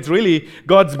point, it's really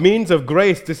God's means of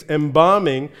grace, this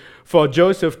embalming for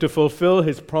Joseph to fulfill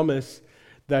his promise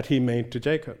that he made to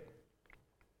Jacob.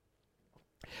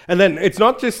 And then it's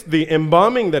not just the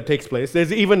embalming that takes place,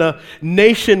 there's even a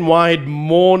nationwide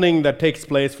mourning that takes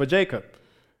place for Jacob.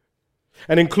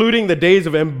 And including the days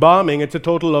of embalming, it's a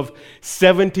total of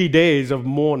 70 days of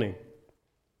mourning.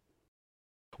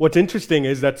 What's interesting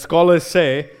is that scholars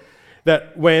say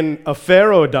that when a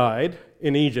pharaoh died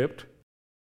in Egypt,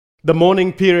 the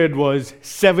mourning period was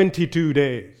 72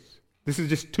 days. This is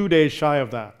just 2 days shy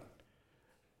of that.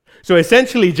 So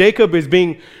essentially, Jacob is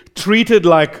being treated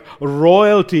like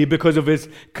royalty because of his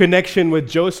connection with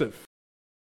Joseph.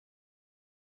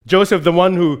 Joseph, the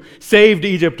one who saved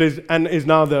Egypt, is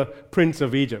now the prince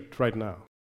of Egypt right now.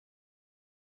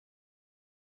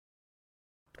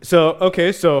 So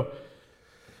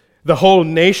the whole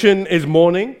nation is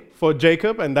mourning for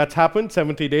Jacob, and that's happened.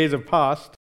 70 days have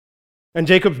passed. And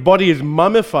Jacob's body is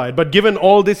mummified. But given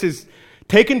all this is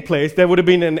taken place, there would have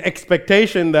been an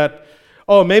expectation that,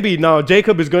 maybe now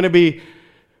Jacob is going to be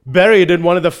buried in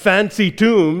one of the fancy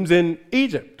tombs in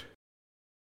Egypt.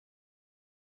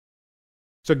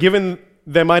 So given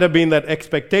there might have been that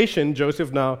expectation,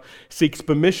 Joseph now seeks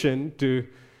permission to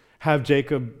have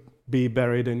Jacob be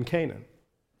buried in Canaan.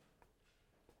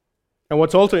 And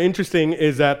what's also interesting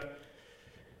is that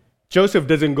Joseph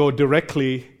doesn't go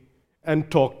directly and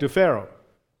talk to Pharaoh.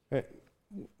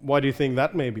 Why do you think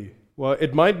that may be? Well,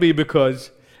 it might be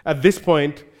because at this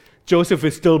point, Joseph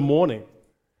is still mourning.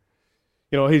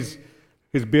 His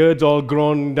beard's all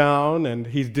grown down and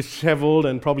he's disheveled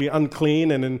and probably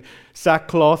unclean and in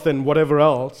sackcloth and whatever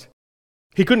else.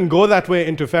 He couldn't go that way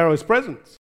into Pharaoh's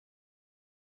presence.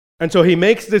 And so he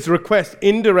makes this request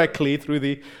indirectly through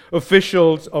the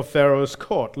officials of Pharaoh's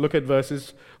court. Look at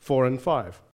verses 4 and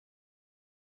 5.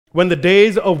 When the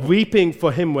days of weeping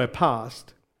for him were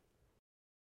past,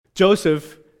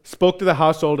 Joseph spoke to the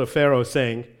household of Pharaoh,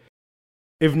 saying,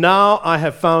 "If now I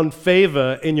have found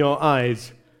favor in your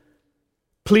eyes,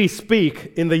 please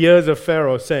speak in the ears of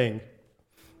Pharaoh, saying,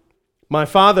 my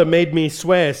father made me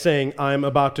swear, saying, I am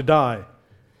about to die.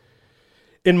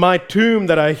 In my tomb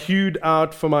that I hewed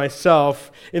out for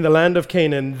myself in the land of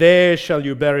Canaan, there shall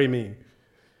you bury me.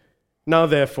 Now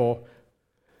therefore,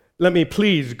 let me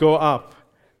please go up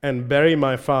and bury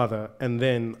my father, and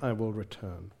then I will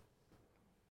return."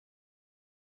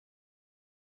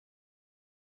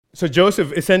 So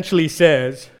Joseph essentially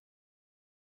says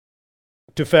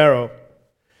to Pharaoh,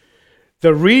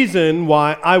 the reason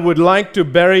why I would like to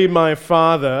bury my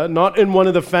father, not in one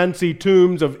of the fancy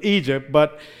tombs of Egypt,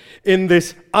 but in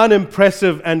this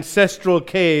unimpressive ancestral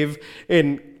cave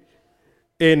in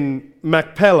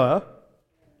Machpelah,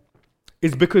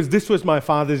 is because this was my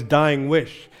father's dying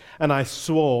wish, and I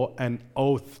swore an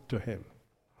oath to him.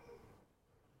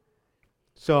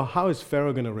 So how is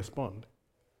Pharaoh going to respond?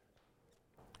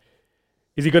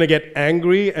 Is he going to get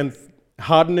angry and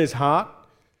harden his heart,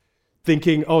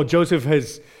 thinking, oh, Joseph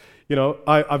has,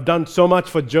 I've done so much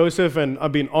for Joseph and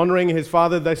I've been honoring his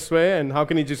father this way, and how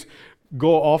can he just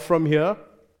go off from here?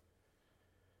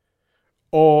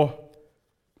 Or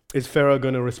is Pharaoh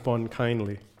going to respond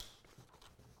kindly?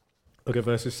 Look at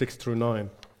verses 6 through 9.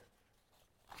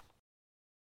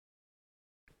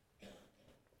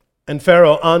 And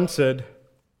Pharaoh answered,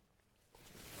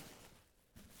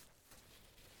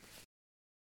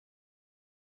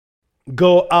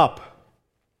 "Go up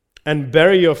and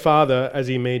bury your father as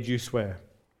he made you swear."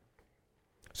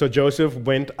 So Joseph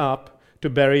went up to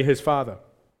bury his father.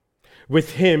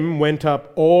 With him went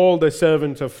up all the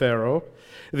servants of Pharaoh,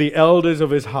 the elders of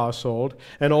his household,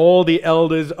 and all the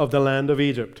elders of the land of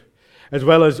Egypt, as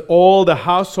well as all the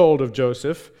household of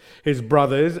Joseph, his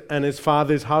brothers, and his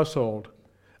father's household.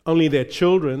 Only their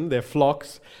children, their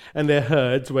flocks, and their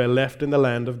herds were left in the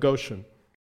land of Goshen.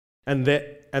 And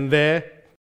there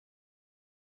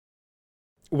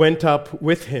went up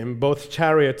with him both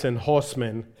chariots and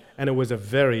horsemen, and it was a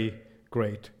very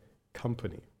great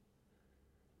company.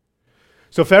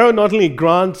 So Pharaoh not only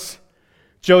grants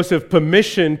Joseph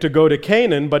permission to go to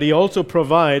Canaan, but he also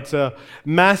provides a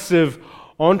massive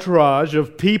entourage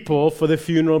of people for the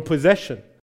funeral procession.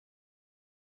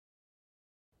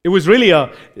 It was really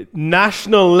a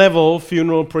national level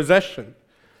funeral procession,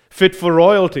 fit for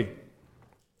royalty.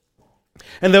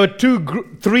 And there were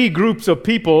three groups of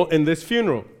people in this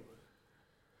funeral.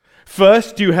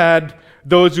 First, you had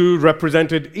those who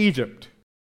represented Egypt.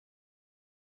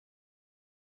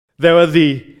 There were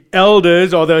the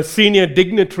elders or the senior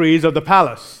dignitaries of the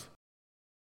palace.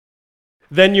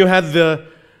 Then you had the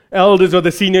elders or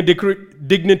the senior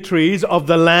dignitaries of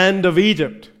the land of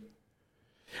Egypt.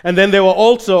 And then there were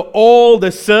also all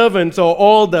the servants or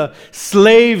all the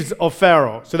slaves of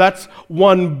Pharaoh. So that's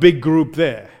one big group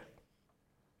there.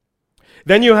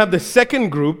 Then you have the second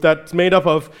group that's made up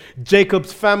of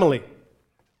Jacob's family.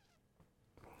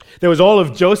 There was all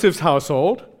of Joseph's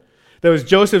household. There was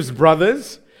Joseph's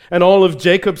brothers and all of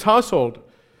Jacob's household,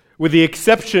 with the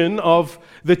exception of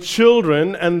the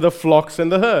children and the flocks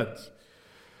and the herds.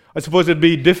 I suppose it'd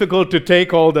be difficult to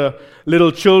take all the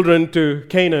little children to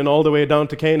Canaan, all the way down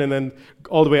to Canaan, and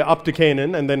all the way up to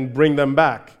Canaan, and then bring them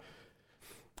back.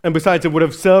 And besides, it would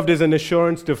have served as an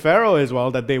assurance to Pharaoh as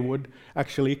well that they would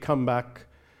actually come back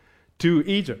to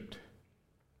Egypt.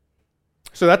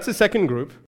 So that's the second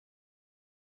group.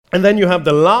 And then you have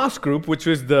the last group, which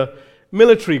was the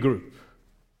military group.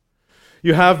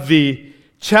 You have the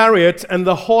chariots and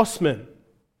the horsemen,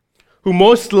 who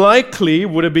most likely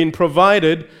would have been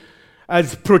provided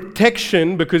as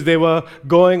protection because they were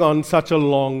going on such a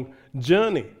long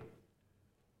journey.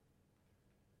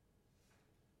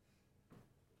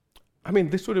 I mean,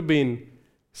 this would have been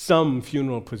some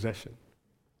funeral procession.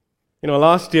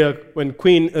 Last year when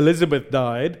Queen Elizabeth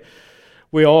died,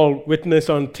 we all witnessed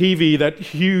on TV that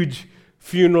huge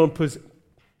funeral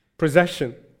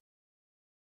procession.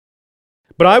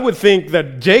 But I would think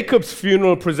that Jacob's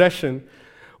funeral procession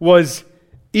was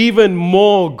even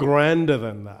more grander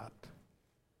than that.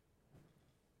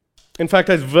 In fact,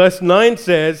 as verse 9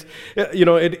 says,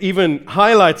 it even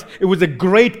highlights, it was a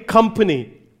great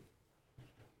company.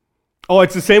 Oh,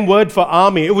 it's the same word for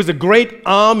army. It was a great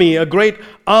army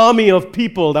of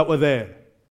people that were there.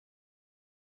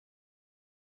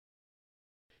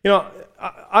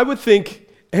 I would think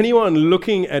anyone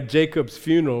looking at Jacob's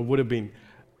funeral would have been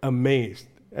amazed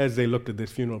as they looked at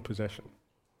this funeral procession.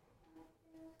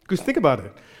 Because think about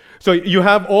it. So you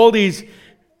have all these,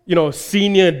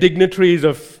 senior dignitaries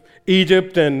of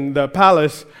Egypt and the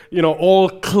palace, all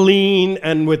clean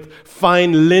and with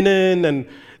fine linen, and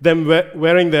them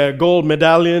wearing their gold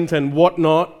medallions and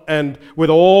whatnot, and with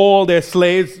all their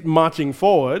slaves marching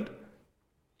forward.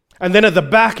 And then at the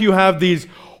back you have these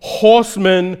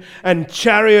horsemen and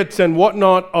chariots and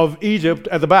whatnot of Egypt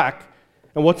at the back.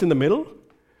 And what's in the middle?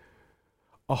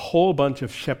 A whole bunch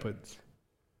of shepherds.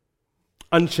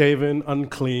 Unshaven,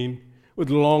 unclean, with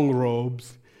long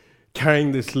robes,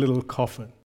 carrying this little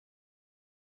coffin.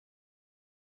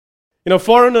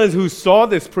 Foreigners who saw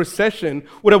this procession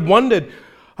would have wondered,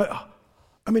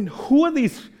 who are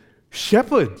these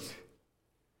shepherds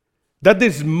that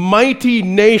this mighty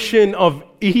nation of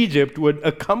Egypt would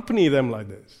accompany them like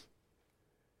this?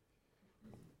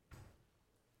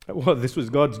 Well, this was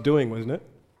God's doing, wasn't it?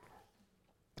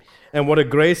 And what a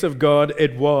grace of God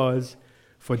it was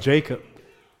for Jacob.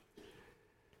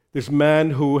 This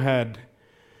man who had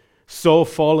so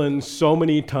fallen so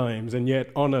many times and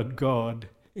yet honored God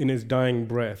in his dying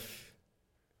breath.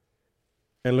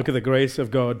 And look at the grace of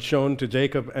God shown to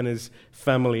Jacob and his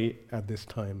family at this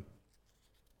time.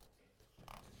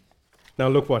 Now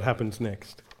look what happens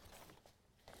next.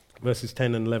 Verses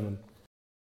 10 and 11.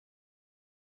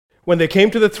 When they came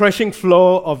to the threshing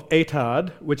floor of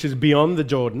Atad, which is beyond the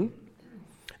Jordan,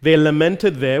 they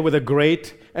lamented there with a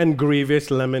great and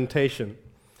grievous lamentation.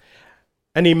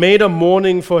 And he made a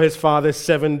mourning for his father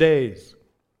 7 days.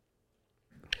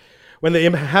 When the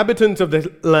inhabitants of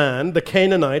the land, the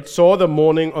Canaanites, saw the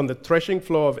mourning on the threshing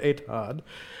floor of Atad,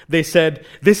 they said,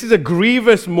 "This is a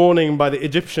grievous mourning by the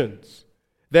Egyptians."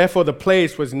 Therefore the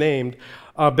place was named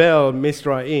Abel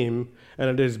Mizraim, and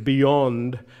it is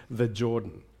beyond the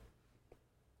Jordan.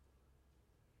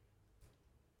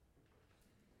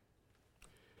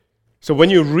 So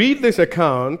when you read this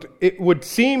account, it would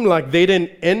seem like they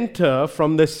didn't enter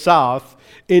from the south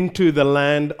into the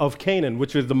land of Canaan,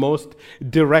 which is the most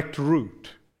direct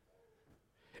route.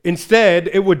 Instead,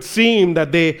 it would seem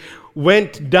that they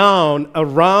went down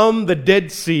around the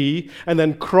Dead Sea and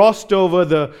then crossed over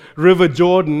the River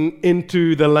Jordan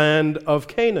into the land of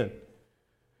Canaan.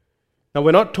 Now,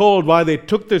 we're not told why they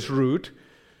took this route,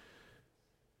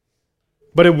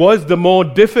 but it was the more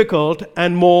difficult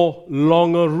and more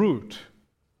longer route.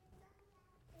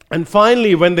 And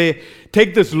finally, when they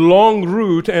take this long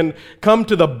route and come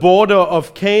to the border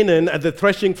of Canaan at the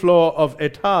threshing floor of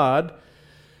Atad,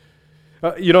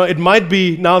 it might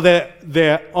be now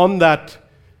they're on that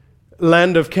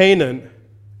land of Canaan.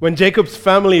 When Jacob's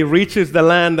family reaches the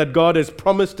land that God has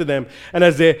promised to them, and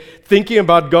as they're thinking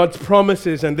about God's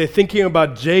promises and they're thinking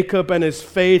about Jacob and his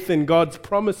faith in God's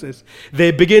promises, they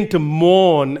begin to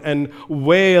mourn and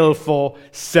wail for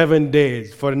 7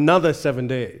 days, for another 7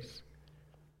 days.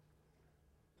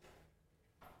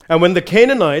 And when the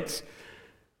Canaanites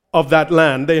of that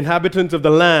land, the inhabitants of the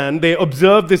land, they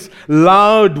observe this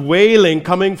loud wailing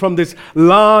coming from this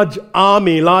large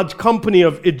army, large company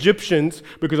of Egyptians,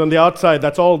 because on the outside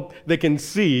that's all they can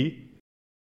see.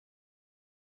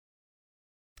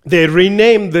 They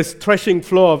renamed this threshing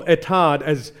floor of Atad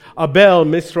as Abel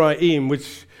Mizraim,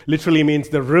 which literally means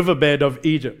the riverbed of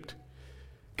Egypt.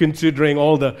 Considering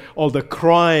all the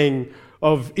crying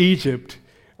of Egypt,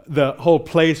 the whole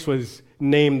place was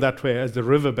named that way, as the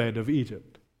riverbed of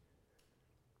Egypt.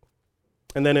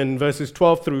 And then in verses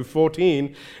 12 through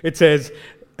 14, it says,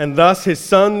 "And thus his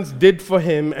sons did for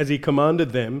him as he commanded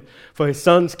them, for his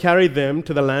sons carried them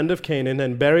to the land of Canaan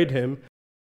and buried him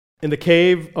in the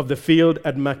cave of the field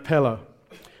at Machpelah,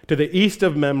 to the east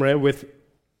of Mamre,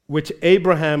 which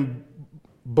Abraham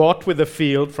bought with a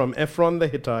field from Ephron the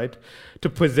Hittite to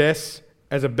possess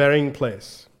as a burying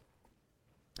place.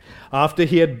 After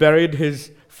he had buried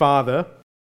his father,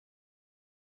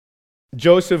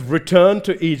 Joseph returned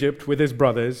to Egypt with his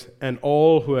brothers and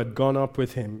all who had gone up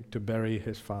with him to bury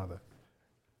his father."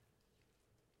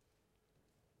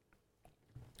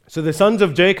 So the sons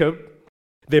of Jacob,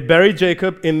 they buried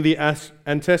Jacob in the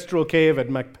ancestral cave at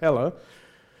Machpelah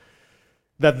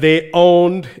that they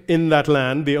owned in that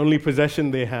land, the only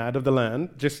possession they had of the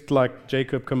land, just like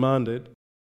Jacob commanded.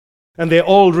 And they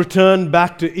all returned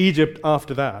back to Egypt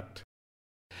after that.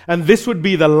 And this would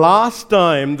be the last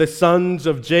time the sons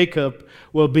of Jacob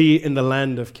will be in the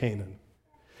land of Canaan,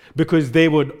 because they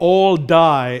would all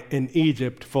die in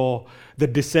Egypt, for the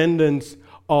descendants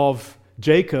of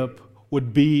Jacob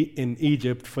would be in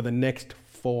Egypt for the next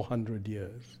 400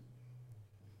 years.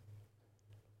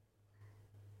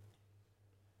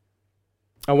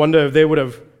 I wonder if they would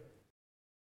have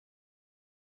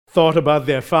thought about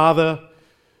their father,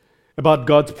 about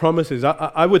God's promises.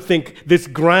 I would think this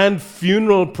grand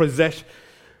funeral procession,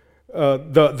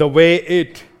 the way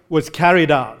it was carried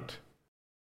out,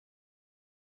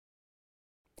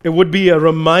 it would be a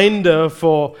reminder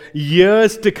for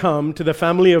years to come to the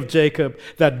family of Jacob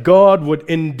that God would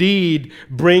indeed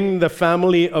bring the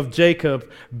family of Jacob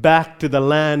back to the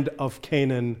land of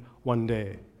Canaan one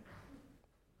day.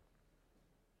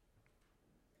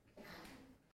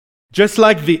 Just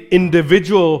like the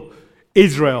individual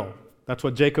Israel, that's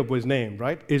what Jacob was named,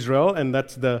 right? Israel, and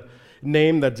that's the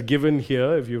name that's given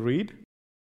here if you read.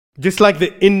 Just like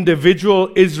the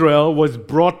individual Israel was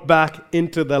brought back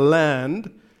into the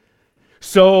land,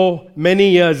 so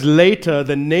many years later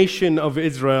the nation of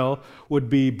Israel would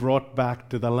be brought back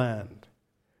to the land.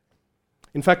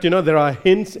 In fact, there are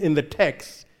hints in the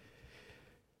text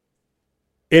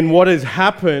in what has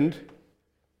happened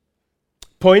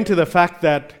point to the fact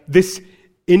that this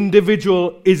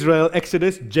individual Israel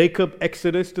exodus, Jacob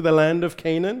exodus to the land of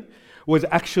Canaan, was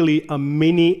actually a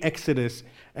mini exodus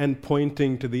and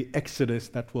pointing to the exodus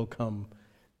that will come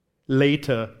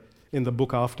later in the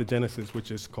book after Genesis, which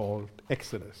is called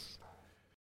Exodus.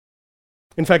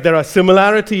 In fact, there are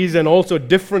similarities and also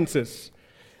differences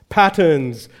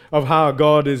patterns of how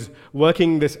God is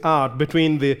working this out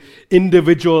between the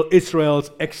individual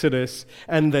Israel's exodus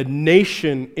and the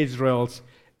nation Israel's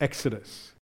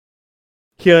exodus.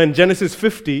 Here in Genesis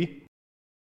 50,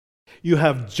 you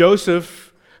have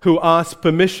Joseph who asks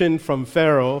permission from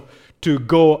Pharaoh to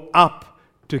go up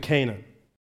to Canaan.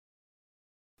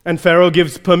 And Pharaoh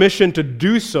gives permission to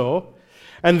do so,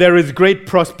 and there is great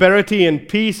prosperity and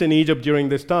peace in Egypt during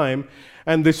this time,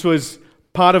 and this was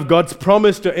part of God's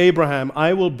promise to Abraham,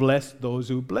 I will bless those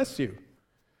who bless you.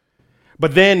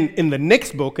 But then in the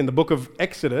next book, in the book of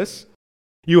Exodus,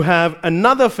 you have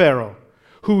another Pharaoh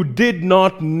who did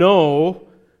not know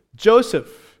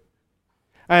Joseph.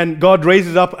 And God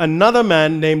raises up another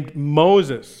man named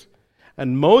Moses.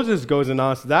 And Moses goes and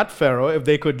asks that Pharaoh if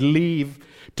they could leave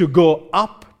to go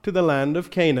up to the land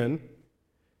of Canaan.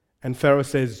 And Pharaoh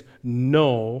says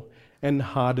no and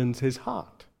hardens his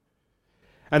heart.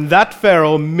 And that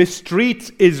Pharaoh mistreats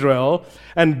Israel,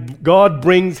 and God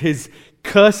brings his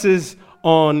curses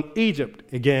on Egypt.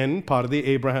 Again, part of the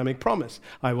Abrahamic promise.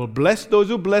 I will bless those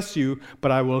who bless you,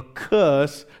 but I will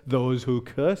curse those who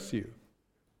curse you.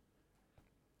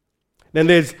 Then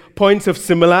there's points of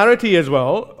similarity as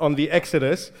well on the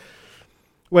Exodus,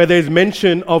 where there's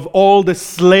mention of all the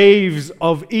slaves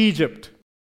of Egypt.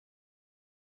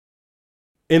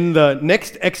 In the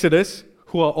next Exodus,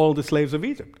 who are all the slaves of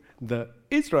Egypt? The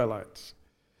Israelites.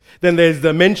 Then there's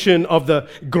the mention of the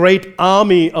great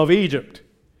army of Egypt,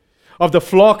 of the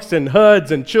flocks and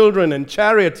herds and children and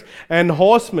chariots and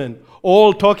horsemen,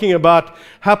 all talking about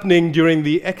happening during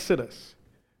the Exodus.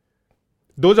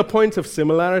 Those are points of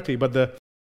similarity, but the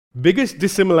biggest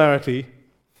dissimilarity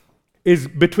is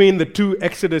between the two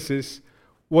Exoduses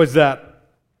was that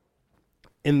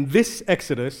in this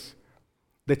Exodus,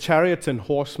 the chariots and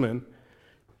horsemen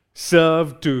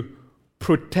served to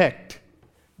protect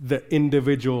the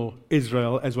individual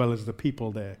Israel as well as the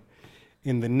people there.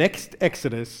 In the next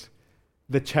Exodus,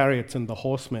 the chariots and the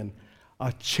horsemen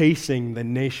are chasing the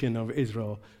nation of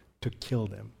Israel to kill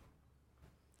them.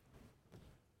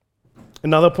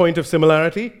 Another point of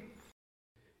similarity,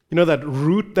 you know that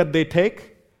route that they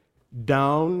take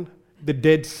down the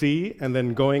Dead Sea and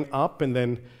then going up and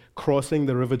then crossing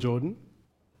the River Jordan?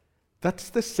 That's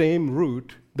the same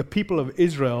route the people of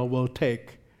Israel will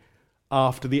take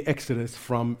after the Exodus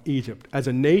from Egypt. As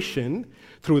a nation,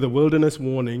 through the wilderness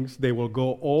warnings, they will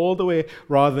go all the way,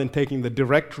 rather than taking the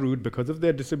direct route because of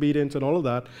their disobedience and all of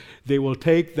that, they will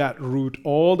take that route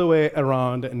all the way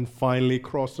around and finally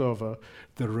cross over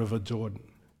the River Jordan.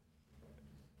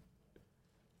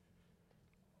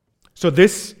 So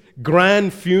this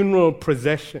grand funeral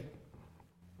procession,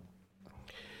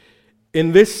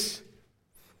 in this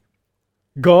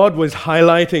God was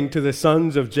highlighting to the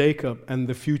sons of Jacob and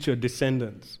the future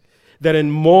descendants that in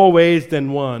more ways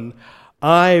than one,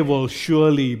 I will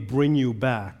surely bring you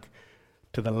back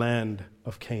to the land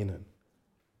of Canaan.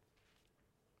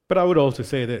 But I would also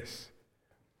say this.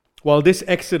 While this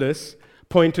Exodus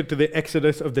pointed to the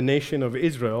Exodus of the nation of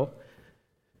Israel,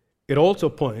 it also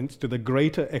points to the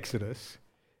greater Exodus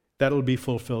that will be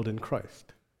fulfilled in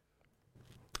Christ.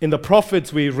 In the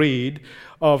prophets, we read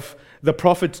of the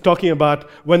prophets talking about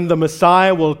when the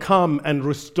Messiah will come and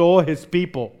restore his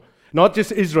people, not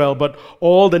just Israel, but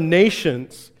all the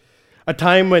nations, a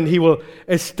time when he will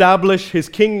establish his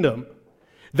kingdom.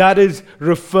 That is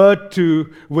referred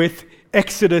to with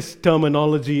Exodus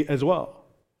terminology as well.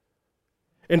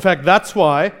 In fact, that's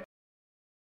why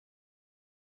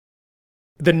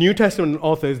the New Testament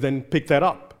authors then pick that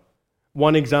up.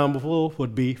 One example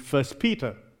would be 1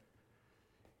 Peter.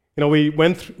 You know,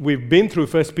 we've been through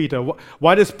 1 Peter.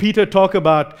 Why does Peter talk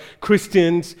about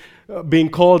Christians being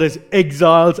called as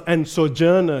exiles and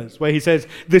sojourners? Where he says,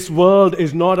 this world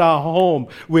is not our home.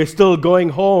 We're still going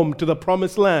home to the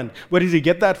promised land. Where does he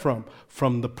get that from?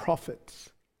 From the prophets.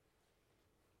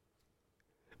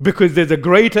 Because there's a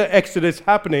greater exodus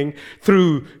happening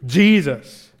through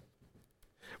Jesus,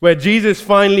 where Jesus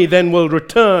finally then will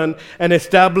return and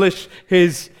establish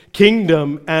his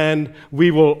kingdom, and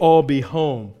we will all be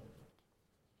home.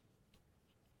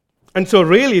 And so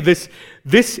really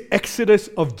this exodus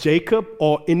of Jacob,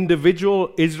 or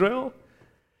individual Israel,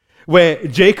 where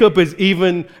Jacob is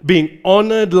even being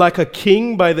honored like a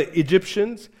king by the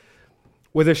Egyptians,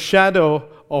 was a shadow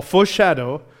or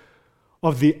foreshadow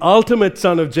of the ultimate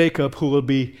son of Jacob who will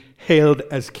be hailed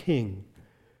as king.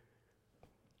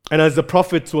 And as the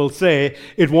prophets will say,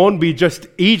 it won't be just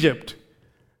Egypt,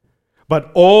 but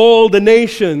all the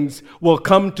nations will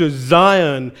come to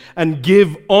Zion and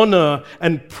give honor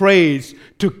and praise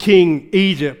to King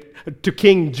Egypt, to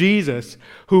King Jesus,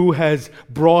 who has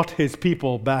brought his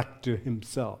people back to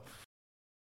himself.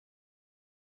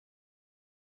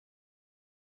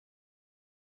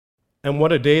 And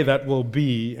what a day that will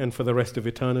be, and for the rest of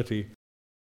eternity,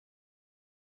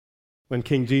 when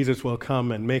King Jesus will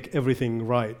come and make everything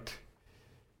right.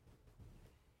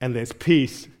 And there's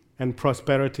peace and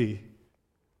prosperity,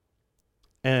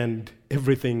 and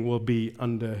everything will be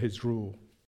under his rule.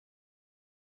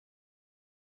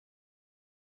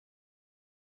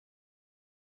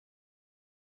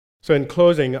 So in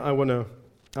closing, I want to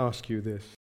ask you this.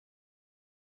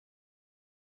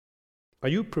 Are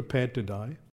you prepared to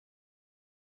die?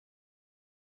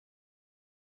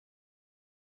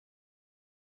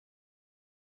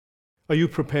 Are you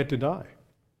prepared to die?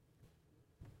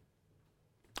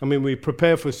 I mean, we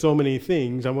prepare for so many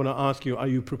things. I want to ask you, are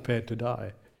you prepared to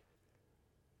die?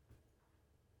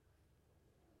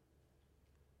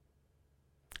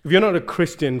 If you're not a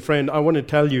Christian, friend, I want to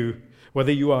tell you,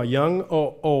 whether you are young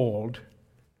or old,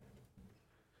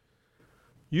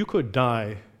 you could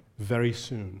die very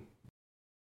soon.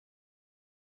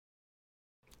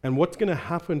 And what's going to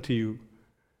happen to you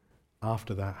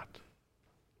after that?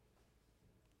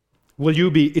 Will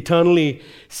you be eternally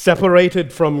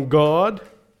separated from God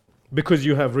because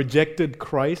you have rejected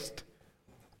Christ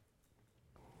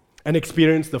and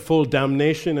experienced the full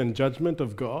damnation and judgment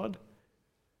of God?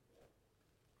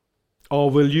 Or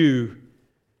will you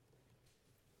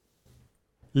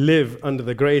live under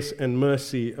the grace and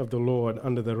mercy of the Lord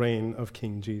under the reign of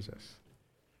King Jesus?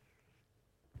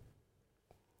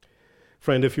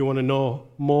 Friend, if you want to know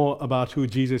more about who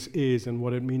Jesus is and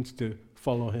what it means to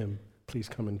follow him, please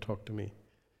come and talk to me.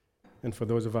 And for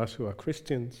those of us who are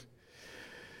Christians,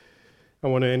 I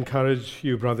want to encourage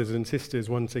you, brothers and sisters,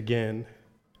 once again,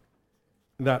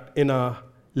 that in our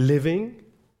living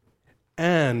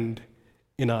and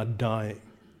in our dying,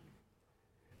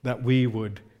 that we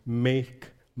would make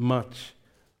much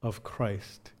of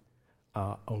Christ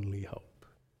our only hope.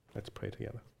 Let's pray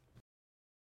together.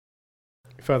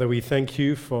 Father, we thank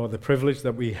you for the privilege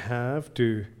that we have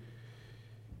to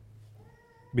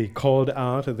be called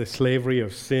out of the slavery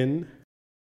of sin,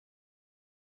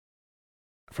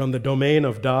 from the domain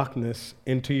of darkness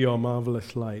into your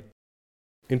marvelous light,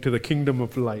 into the kingdom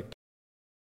of light.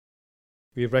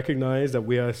 We recognize that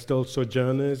we are still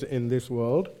sojourners in this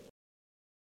world.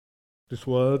 This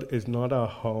world is not our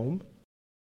home.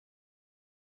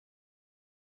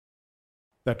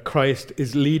 That Christ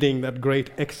is leading that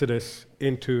great exodus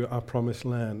into our promised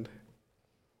land.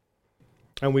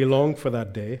 And we long for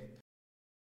that day.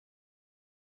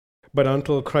 But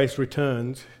until Christ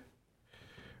returns,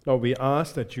 Lord, we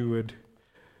ask that you would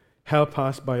help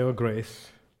us by your grace.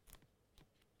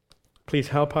 Please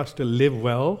help us to live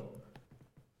well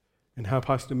and help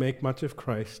us to make much of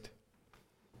Christ.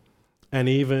 And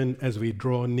even as we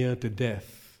draw near to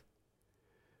death,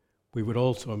 we would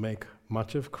also make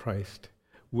much of Christ,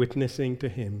 witnessing to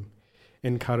him,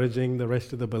 encouraging the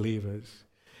rest of the believers,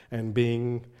 and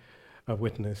being a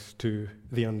witness to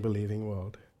the unbelieving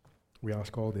world. We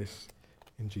ask all this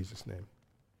in Jesus' name.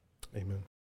 Amen.